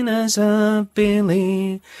syne as a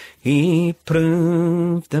bailie he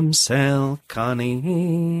proved himself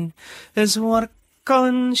canny, his work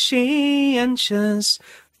conscientious,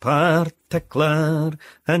 particular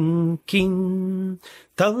and keen,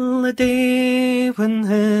 till the day when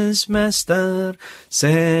his master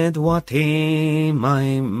said, "Watty,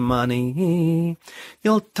 my manny,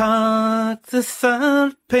 you'll tak the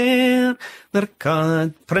third pair, they're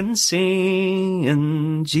ca'd Princey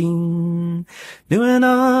and Jean. Now in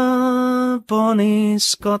a bonny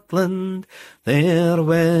Scotland there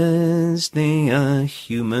was nae a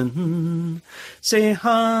human sae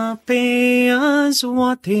happy as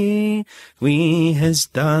Watty wi his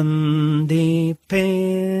dandy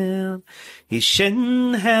pair. His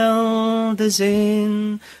shin held his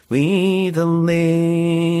ain wi the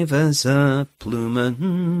lave as a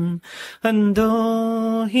plumen, and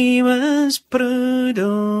oh, he was proud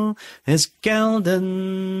o' his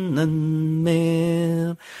gelding and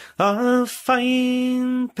mare, a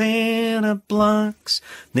fine pair of blacks,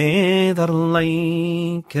 neither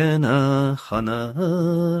like in a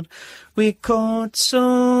hunter, wi coats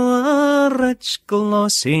so rich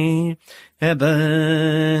glossy,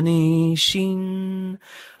 ebony sheen,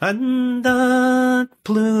 and that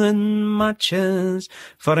pluin matches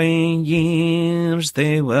for years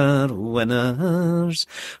they were winners,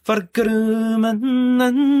 for grooming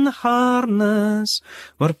and harness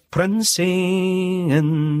were Princey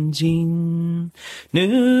and Jean.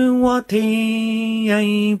 Now Watty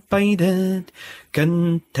I bided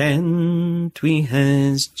content wi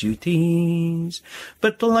his duties,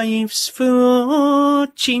 but life's full o'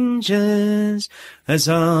 changes, as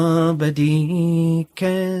a'body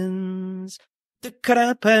kens.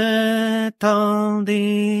 Decrepit old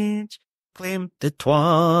age claimed the twa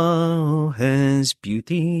o' his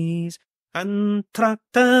beauties, and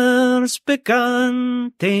tractors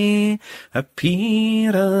began to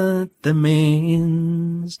appear at the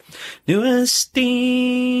mains. Now a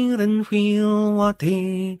steering wheel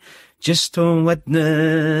Watty just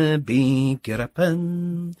wadna be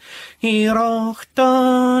grippin', he rocked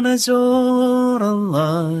on as o'er a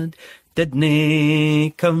lad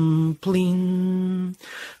didna complain,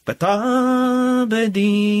 but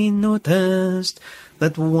a'body noticed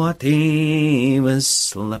that Watty was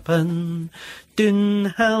slippin'.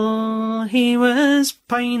 Downhill he was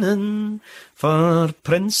pining for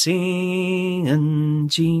Princey and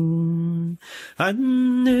Jean,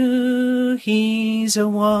 and now he's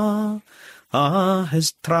awa',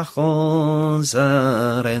 his trachels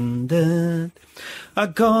are ended, a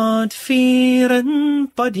God-fearing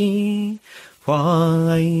body,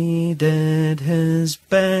 why did his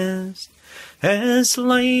best. His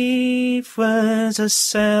life was a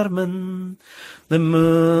sermon, the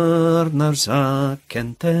mourners a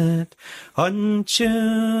kented, on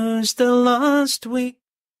Tuesday last week,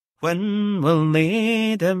 when we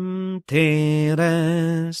laid him to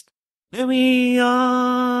rest. Now we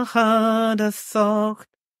a had a thought,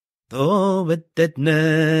 though it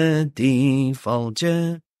didna divulge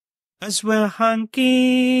it, as we're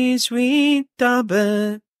hankies we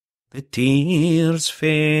dabbit, the tears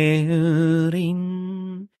fairing.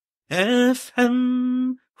 If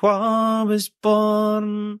him wha was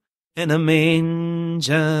born in a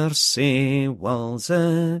manger say wills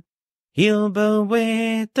it, he'll be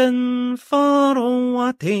waiting for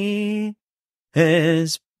Watty,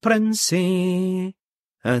 his Princey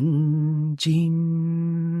and Jean.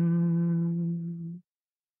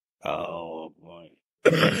 Oh boy.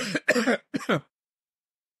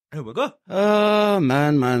 Here we go.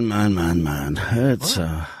 Man.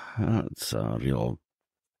 It's a real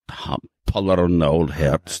puller on the old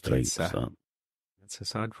heartstrings. It's a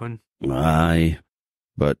sad one. Aye,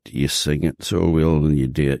 but you sing it so well and you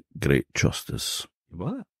do it great justice.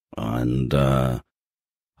 What? And I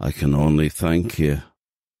can only thank you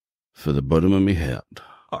for the bottom of me heart,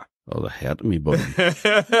 or the heart of me bottom,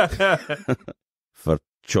 for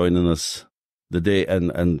joining us today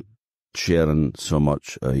and sharing so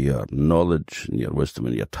much of your knowledge and your wisdom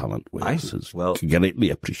and your talent with us. It's greatly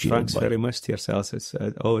appreciated. Thanks very much to yourselves. It's,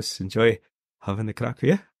 I always enjoy having the crack with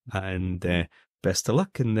you, and best of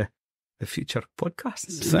luck in the future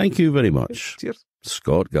podcasts. Thank you very much. Cheers.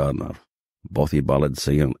 Scott Gardiner, Bothy ballad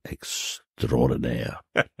singer extraordinaire.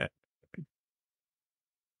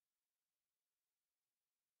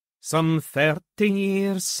 Some 30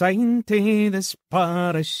 years syne to this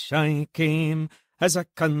parish I came, as a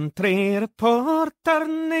country reporter,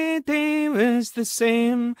 nae day was the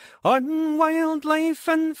same, on wildlife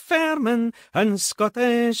and fairmen and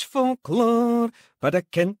Scottish folklore, but I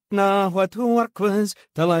kent na what work was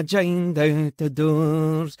till I joined out the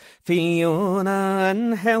doors. Fiona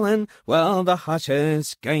and Helen, well the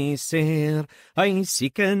hashes gae sair, I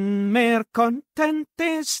seeking mair content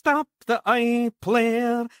to stop the eye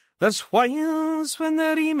player. There's whiles when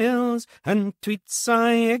there emails and tweets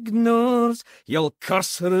I ignores. You'll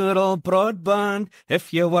curse rural broadband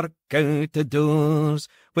if you work out the doors.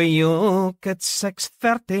 We yoke at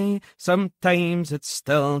 6:30, sometimes it's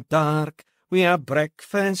still dark. We have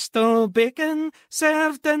breakfast o' bacon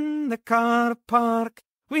served in the car park.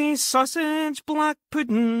 We sausage, black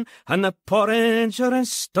pudding, and the porridge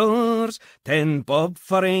restores. 10 bob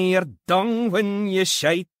for your dung when you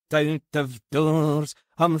shite out of doors.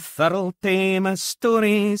 I'm thorough to my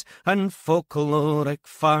stories and folkloric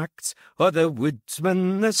facts, o' the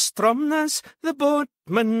woodsman, the stromness, the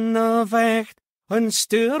boatman of Echt, and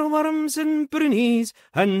stoorworms and brunies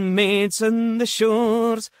and maids on the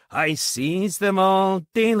shores. I sees them all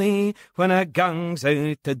daily when I gangs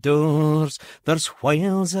out the doors. There's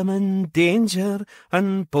whiles I'm in danger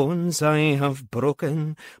and bones I have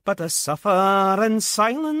broken, but I suffer in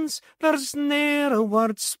silence, there's ne'er a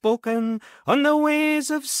word spoken. On the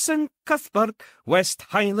ways of St. Cuthbert, West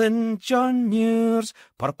Highland, John Muir's,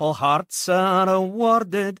 Purple Hearts are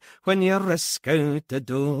awarded when you risk out the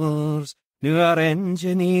doors. Now our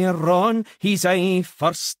engineer Ron, he's aye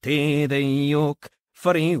first to the yoke,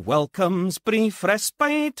 for he welcomes brief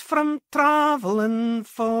respite from travelling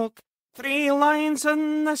folk. 3 lines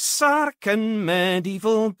in the sark and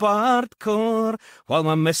medieval bard core, while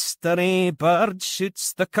my mystery bird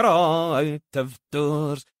shoots the craw out of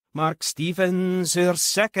doors. Mark Stevens, our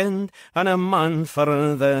second, and a man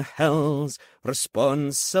for the hills,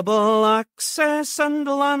 responsible access and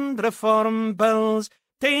land reform bills.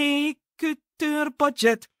 Take out our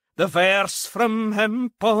budget, the verse from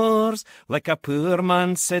him pours, like a poor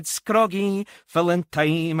man said scroggy, filling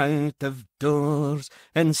time out of doors.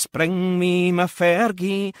 In spring me my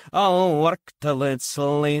Fergie, I'll work till it's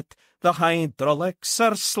late. The hydraulics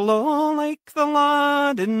are slow like the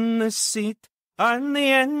lad in the seat, and the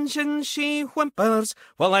engine she whimpers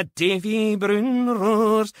while a Davy Brown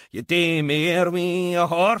roars. You dae mair wi a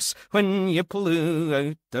horse when you plough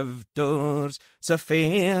out of doors. So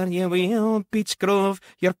fare ye well, Beechgrove,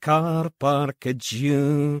 your car park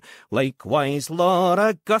adieu. Likewise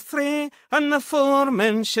Laura Guthrie and the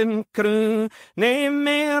forementioned crew. Nae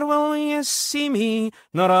mair will ye see me,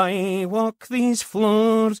 nor I walk these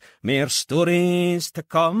floors. Mair stories to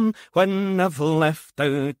come when I've left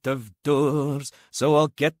out of doors. So I'll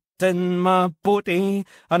get in my boatie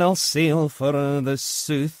and I'll sail for the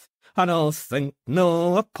south, and I'll think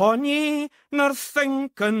no upon ye, nor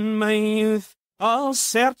think on my youth. I'll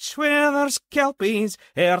search where there's kelpies,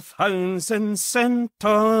 earthhounds and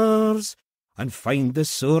centaurs, and find the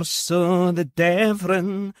source o' the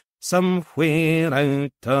Devon somewhere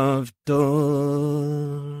out of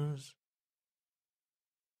doors.